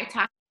 Like I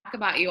talk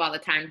about you all the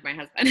time to my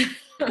husband.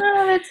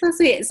 Oh, that's so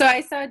sweet. So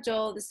I saw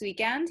Joel this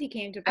weekend. He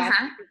came to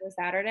Boston Uh-huh. for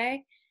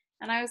Saturday.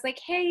 And I was like,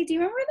 hey, do you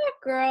remember that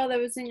girl that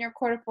was in your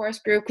Court of Force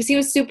group? Because he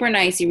was super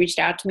nice. He reached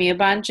out to me a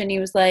bunch and he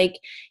was like,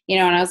 you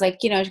know, and I was like,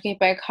 you know, she came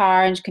by a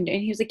car and and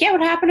he was like, yeah,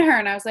 what happened to her?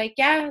 And I was like,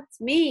 yeah, it's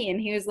me. And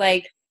he was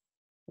like,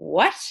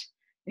 what?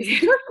 He's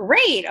like, you look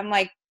great. I'm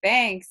like,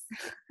 thanks.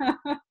 He's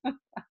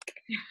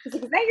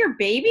like, is that your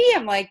baby?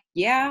 I'm like,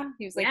 yeah.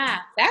 He was like, Yeah,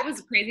 that was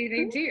a crazy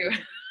thing too.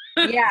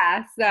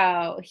 yeah,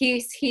 so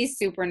he's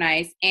super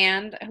nice.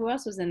 And who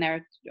else was in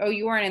there? Oh,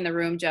 you weren't in the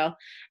room, Jill.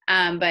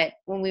 But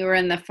when we were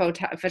in the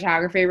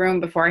photography room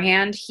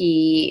beforehand,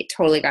 he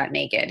totally got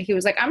naked. He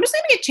was like, I'm just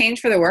gonna get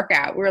changed for the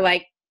workout. We were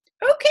like,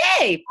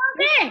 okay.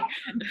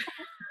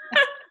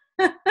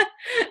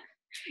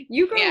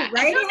 You go Yeah,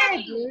 right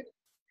ahead, dude.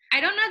 I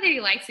don't know that he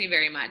likes me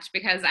very much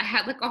because I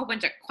had like a whole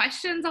bunch of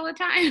questions all the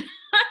time.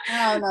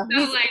 Oh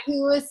no, So, like,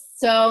 he was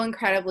so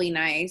incredibly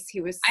nice.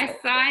 He was. I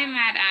saw him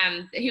at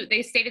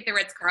they stayed at the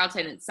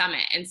Ritz-Carlton in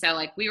Summit, and so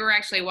like we were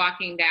actually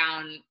walking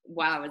down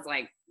while I was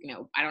like, you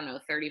know, I don't know,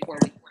 34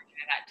 weeks pregnant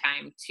at that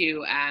time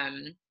to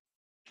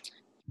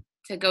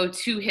go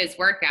to his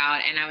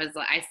workout, and I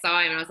saw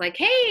him and I was like,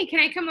 hey, can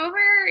I come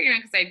over? You know,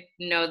 because I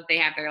know that they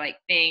have their like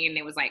thing, and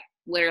it was like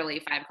literally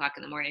 5:00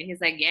 in the morning.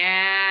 He's like,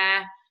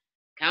 yeah,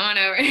 come on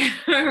over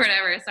or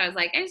whatever. So I was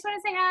like, I just want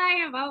to say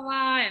hi and blah, blah,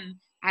 blah. And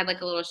I had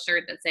like a little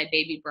shirt that said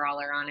Baby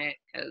Brawler on it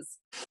because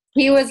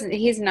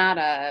he's not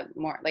a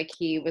more like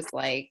he was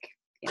like,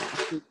 you know,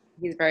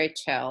 he's very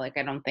chill. Like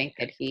I don't think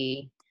that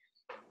he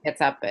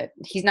gets up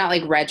he's not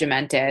like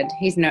regimented.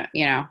 He's no,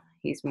 you know,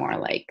 he's more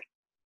like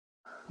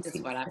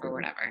just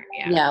whatever.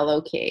 Yeah. Yeah,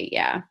 low key.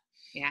 Yeah.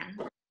 Yeah.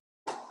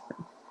 I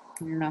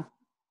don't know.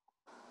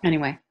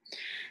 Anyway,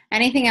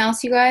 anything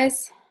else, you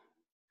guys?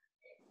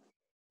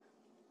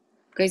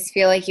 You guys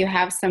feel like you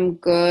have some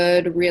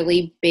good,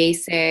 really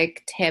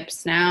basic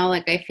tips now?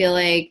 Like, I feel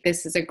like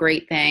this is a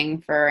great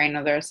thing I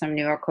know there are some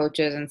newer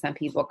coaches and some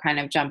people kind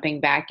of jumping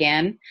back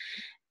in.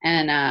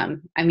 And,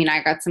 I mean,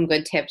 I got some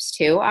good tips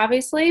too,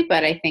 obviously,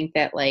 but I think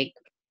that like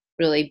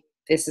really,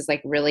 this is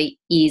like really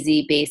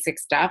easy, basic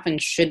stuff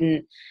and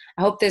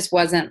I hope this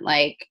wasn't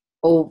like,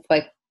 over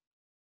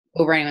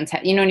anyone's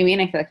head. You know what I mean?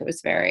 I feel like it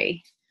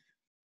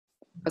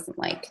wasn't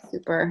like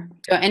super,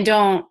 and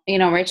don't, you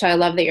know, Rachel, I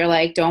love that you're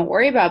like, don't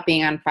worry about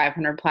being on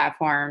 500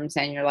 platforms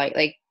and you're like,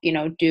 you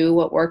know, do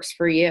what works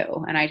for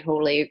you. And I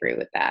totally agree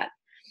with that.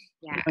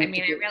 Yeah. I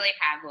mean, I really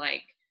have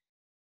like,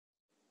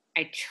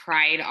 I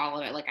tried all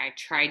of it. Like I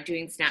tried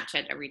doing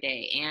Snapchat every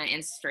day and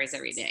Insta stories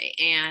every day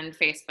and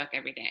Facebook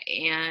every day.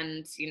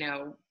 And, you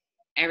know,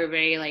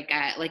 everybody like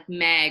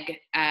Meg,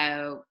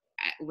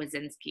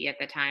 Wazinski at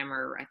the time,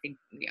 or I think,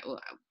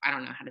 I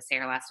don't know how to say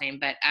her last name,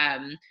 but,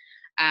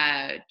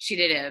 she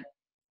did a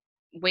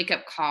wake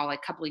up call like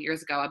a couple of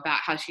years ago about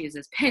how she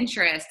uses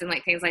Pinterest and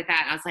like things like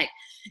that. And I was like,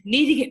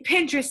 need to get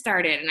Pinterest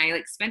started. And I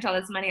like spent all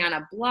this money on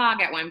a blog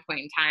at one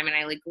point in time. And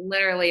I like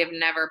literally have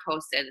never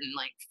posted in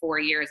like 4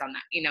 years on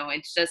that. You know,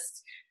 it's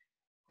just,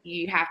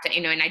 you have to,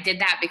 you know, and I did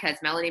that because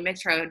Melanie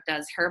Mitro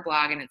does her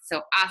blog and it's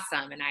so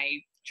awesome. And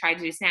I tried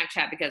to do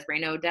Snapchat because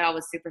Raina Odell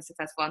was super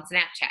successful on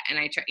Snapchat. And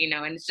I try, you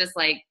know, and it's just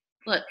like,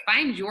 look,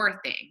 find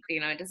your thing. You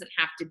know, it doesn't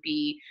have to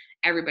be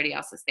everybody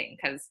else's thing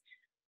because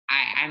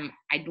I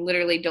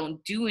literally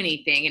don't do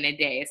anything in a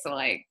day. So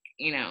like,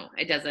 you know,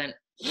 it doesn't.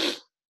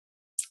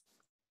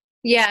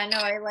 Yeah, no,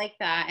 I like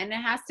that. And it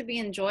has to be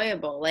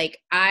enjoyable. Like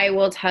I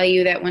will tell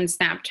you that when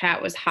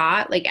Snapchat was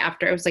hot, like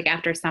after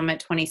Summit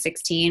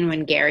 2016,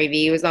 when Gary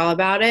Vee was all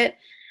about it,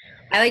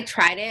 I like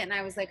tried it and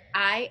I was like,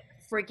 I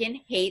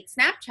freaking hate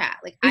Snapchat.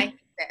 Like I hate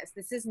this.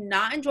 This is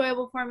not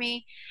enjoyable for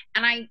me.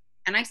 And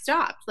I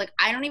stopped. Like,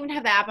 I don't even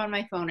have the app on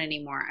my phone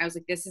anymore. I was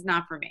like, this is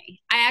not for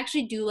me. I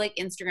actually do like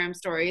Instagram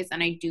stories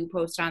and I do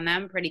post on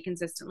them pretty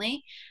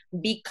consistently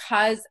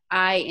because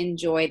I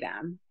enjoy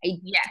them. I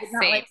do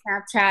not like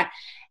Snapchat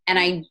and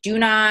I do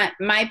not,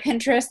 my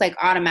Pinterest like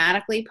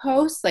automatically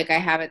posts. Like I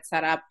have it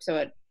set up so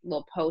it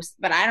will post,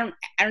 but I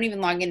don't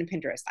even log into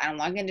Pinterest. I don't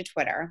log into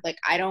Twitter. Like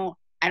I don't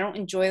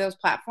enjoy those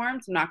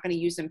platforms. I'm not going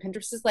to use them.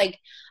 Pinterest is like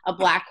a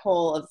black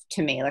hole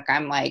to me. Like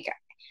I'm like,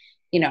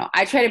 you know,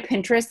 I try to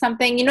Pinterest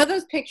something, you know,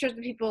 those pictures of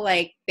people,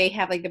 like they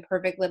have like the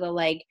perfect little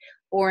like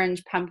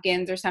orange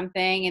pumpkins or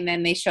something. And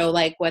then they show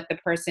like what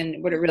it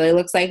really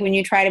looks like when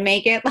you try to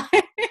make it.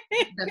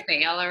 The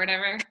fail or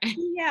whatever.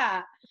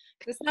 Yeah.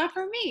 It's not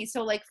for me.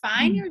 So like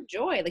find your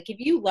joy. Like if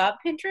you love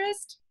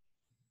Pinterest,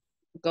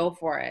 go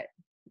for it,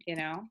 you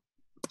know?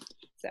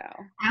 So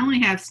I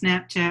only have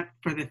Snapchat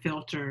for the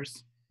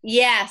filters.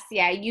 yes.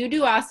 Yeah. You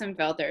do awesome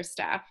filter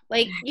stuff.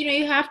 Like, you know,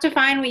 you have to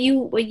find what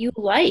you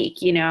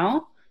like, you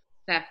know?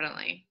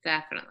 Definitely.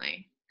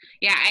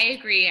 Yeah, I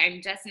agree.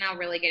 I'm just now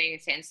really getting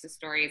into Insta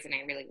stories and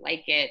I really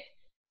like it.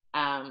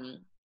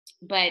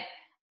 But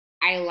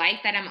I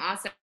like that I'm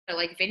also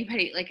like, if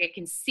anybody, like I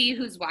can see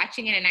who's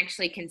watching it and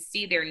actually can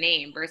see their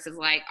name versus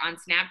like on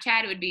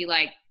Snapchat, it would be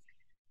like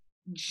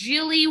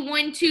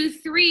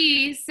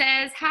Jilly123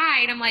 says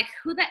hi. And I'm like,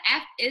 who the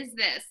F is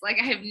this? Like,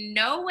 I have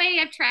no way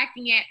of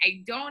tracking it.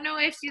 I don't know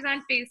if she's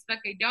on Facebook.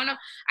 I don't know.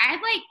 I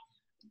had like,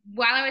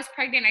 while I was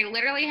pregnant, I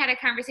literally had a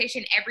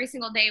conversation every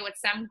single day with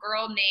some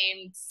girl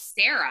named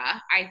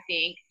Sarah, I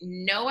think.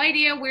 No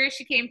idea where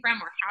she came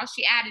from or how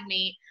she added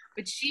me,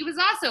 but she was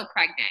also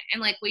pregnant.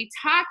 And like, we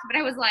talked, but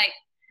I was like,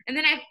 and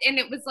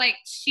it was like,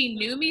 she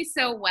knew me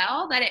so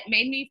well that it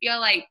made me feel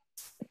like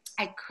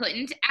I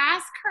couldn't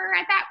ask her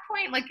at that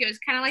point. Like, it was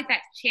kind of like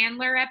that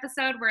Chandler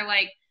episode where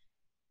like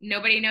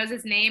nobody knows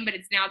his name, but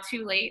it's now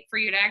too late for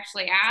you to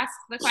actually ask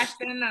the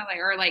question,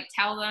 or like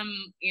tell them,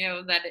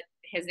 that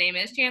his name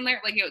is Chandler.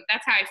 Like,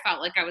 that's how I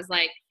felt. Like, I was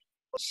like,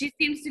 she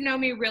seems to know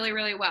me really,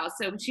 really well.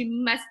 So she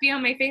must be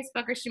on my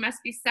Facebook, or she must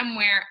be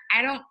somewhere.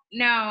 I don't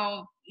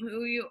know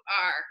who you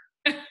are.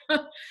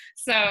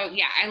 So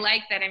yeah, I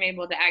like that I'm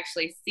able to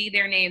actually see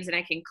their names and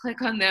I can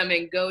click on them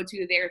and go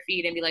to their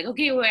feed and be like,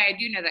 okay, well, I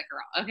do know that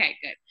girl. Okay,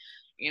 good.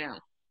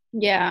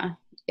 Yeah,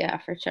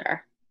 for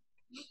sure.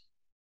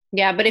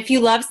 Yeah, but if you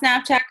love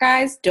Snapchat,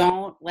 guys,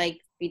 don't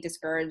be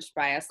discouraged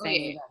by us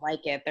saying you don't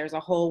like it. There's a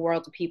whole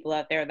world of people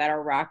out there that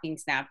are rocking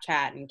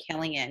Snapchat and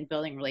killing it and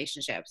building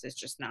relationships. It's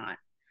just not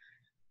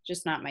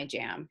my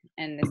jam.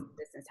 And this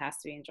business has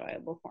to be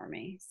enjoyable for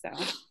me. So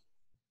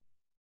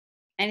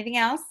anything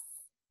else?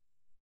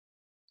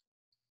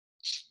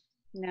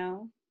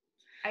 No.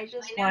 I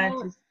just wanted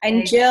to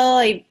And say, Jill,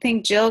 I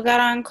think Jill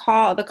got on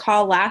the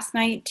call last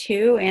night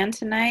too, and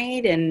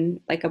tonight, and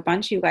like a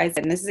bunch of you guys.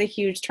 And this is a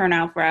huge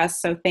turnout for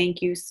us. So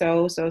thank you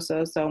so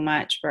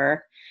much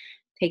for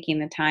taking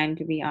the time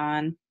to be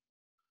on.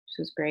 This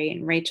was great.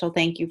 And Rachel,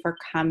 thank you for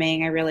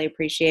coming. I really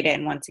appreciate it.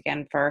 And once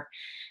again, for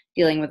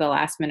dealing with a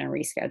last minute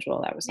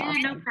reschedule. That was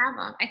awesome. No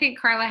problem. I think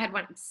Carla had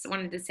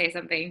wanted to say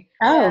something.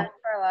 Oh, Yeah,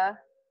 Carla.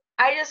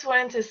 I just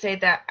wanted to say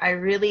that I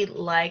really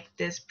like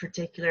this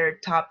particular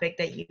topic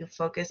that you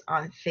focus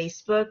on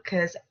Facebook,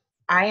 because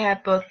I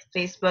have both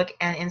Facebook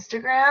and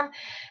Instagram,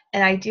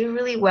 and I do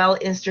really well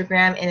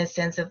Instagram in a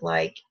sense of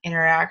like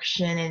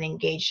interaction and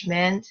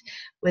engagement.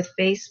 With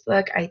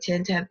Facebook, I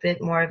tend to have a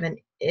bit more of an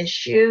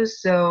issue,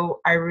 so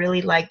I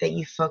really like that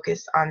you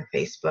focused on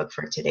Facebook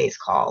for today's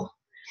call.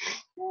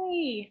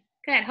 Yay.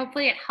 Good.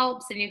 Hopefully it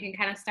helps and you can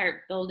kind of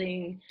start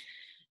building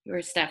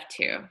your stuff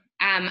too.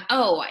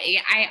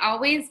 I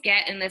always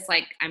get in this,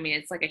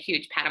 it's like a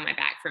huge pat on my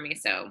back for me.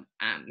 So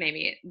I'm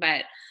in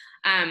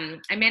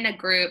a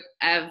group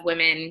of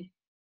women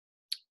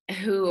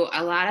who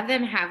a lot of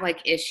them have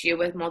like issue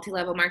with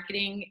multi-level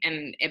marketing,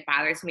 and it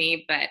bothers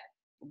me, but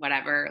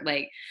whatever.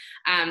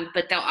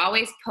 But they'll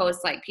always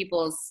post like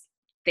people's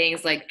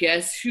things like,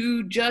 guess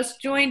who just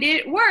joined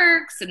It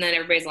Works, and then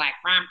everybody's like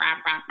rah, rah,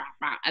 rah, rah,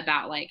 rah,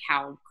 about like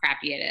how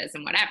crappy it is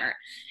and whatever.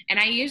 And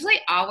I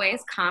usually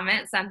always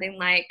comment something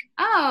like,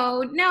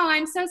 oh no,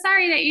 I'm so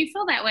sorry that you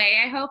feel that way.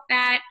 I hope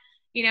that,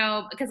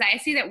 because I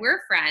see that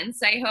we're friends,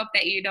 so I hope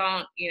that you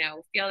don't,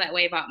 feel that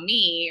way about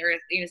me, or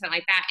something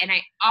like that. And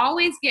I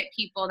always get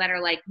people that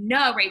are like,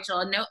 no,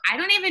 Rachel, no, I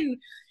don't even,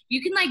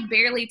 you can like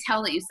barely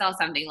tell that you sell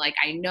something. Like,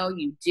 I know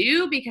you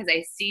do because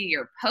I see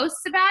your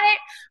posts about it,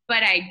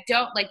 but I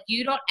don't,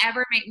 you don't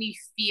ever make me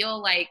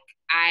feel like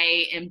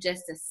I am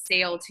just a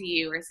sale to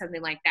you or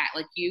something like that.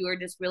 Like, you are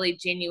just really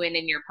genuine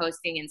in your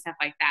posting and stuff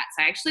like that.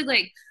 So I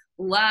actually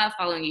love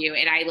following you.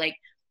 And I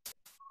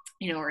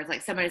or it's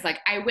like somebody's like,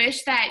 I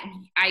wish that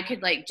I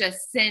could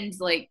just send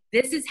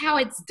this is how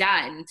it's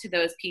done to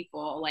those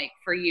people,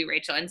 for you,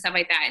 Rachel, and stuff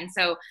like that. And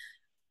so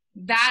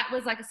that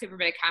was a super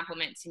big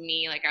compliment to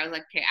me. I was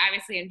like, okay,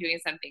 obviously I'm doing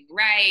something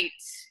right,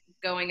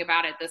 going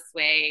about it this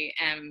way,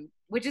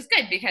 which is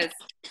good because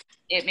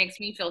it makes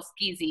me feel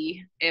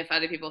skeezy if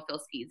other people feel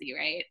skeezy,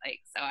 right?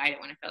 So I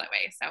don't want to feel that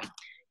way. So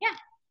yeah.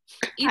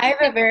 I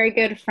have a very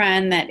good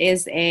friend that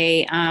is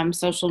a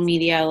social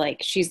media,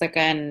 she's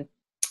a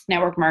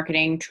network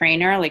marketing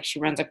trainer. She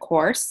runs a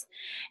course,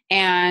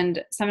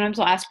 and sometimes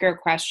I'll ask her a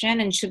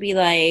question and she'll be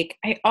like,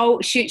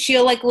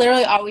 she'll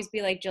literally always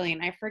be like,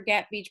 Jillian, I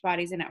forget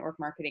Beachbody's a network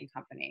marketing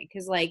company.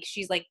 Cause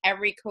she's like,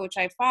 every coach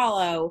I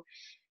follow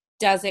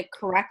does it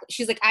correctly.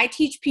 She's like, I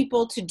teach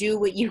people to do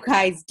what you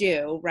guys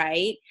do,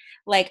 right?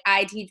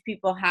 I teach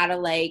people how to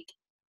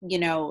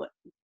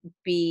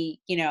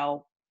be,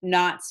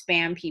 not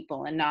spam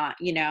people and not,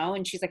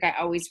 and she's like, I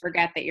always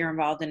forget that you're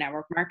involved in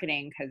network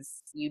marketing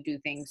because you do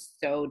things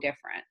so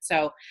different.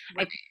 So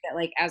I think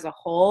that as a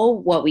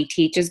whole, what we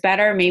teach is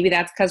better. Maybe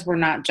that's because we're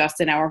not just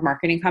a network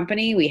marketing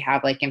company. We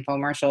have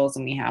infomercials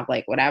and we have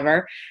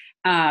whatever.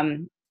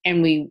 And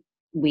we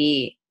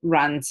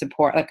run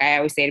support. I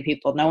always say to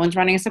people, no one's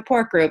running a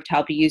support group to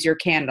help you use your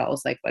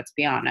candles. Let's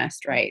be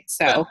honest. Right.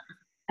 So,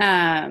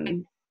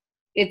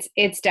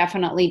 it's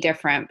definitely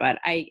different, but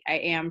I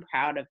am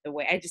proud of the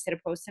way I just did a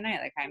post tonight.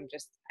 I'm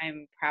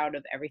proud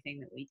of everything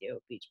that we do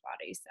at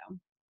Beachbody. So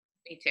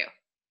me too.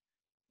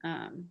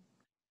 Yeah.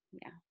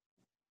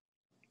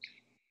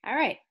 All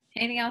right.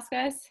 Anything else,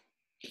 guys?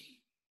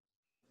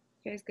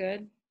 You guys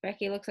good?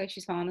 Becky looks like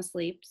she's falling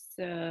asleep,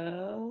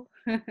 so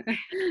we'll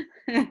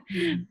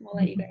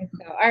let you guys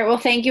go. All right. Well,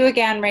 thank you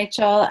again,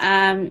 Rachel.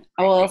 I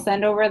will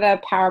send over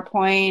the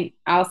PowerPoint.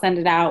 I'll send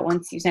it out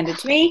once you send it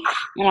to me,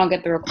 and I'll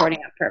get the recording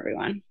up for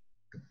everyone.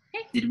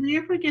 Did we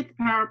ever get the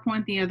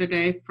PowerPoint the other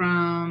day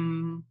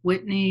from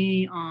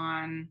Whitney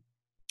on?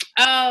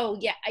 Oh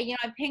yeah, I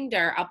pinged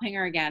her. I'll ping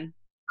her again.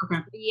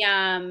 Okay.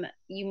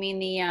 You mean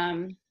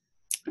the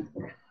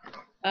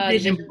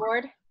Vision vision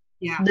board?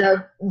 Yeah.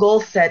 The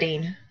goal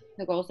setting.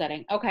 The goal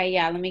setting. Okay,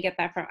 yeah, let me get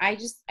that from. I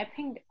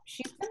pinged.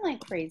 She's been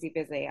like crazy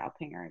busy. I'll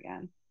ping her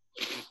again.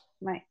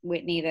 My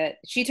Whitney, that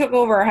she took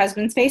over her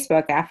husband's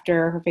Facebook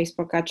after her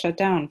Facebook got shut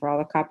down for all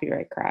the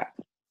copyright crap.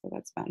 So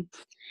that's fun.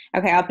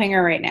 Okay, I'll ping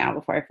her right now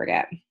before I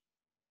forget.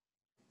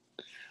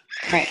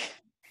 All right.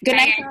 Good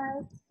night,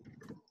 guys.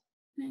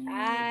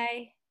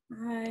 Bye.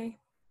 Bye. Bye.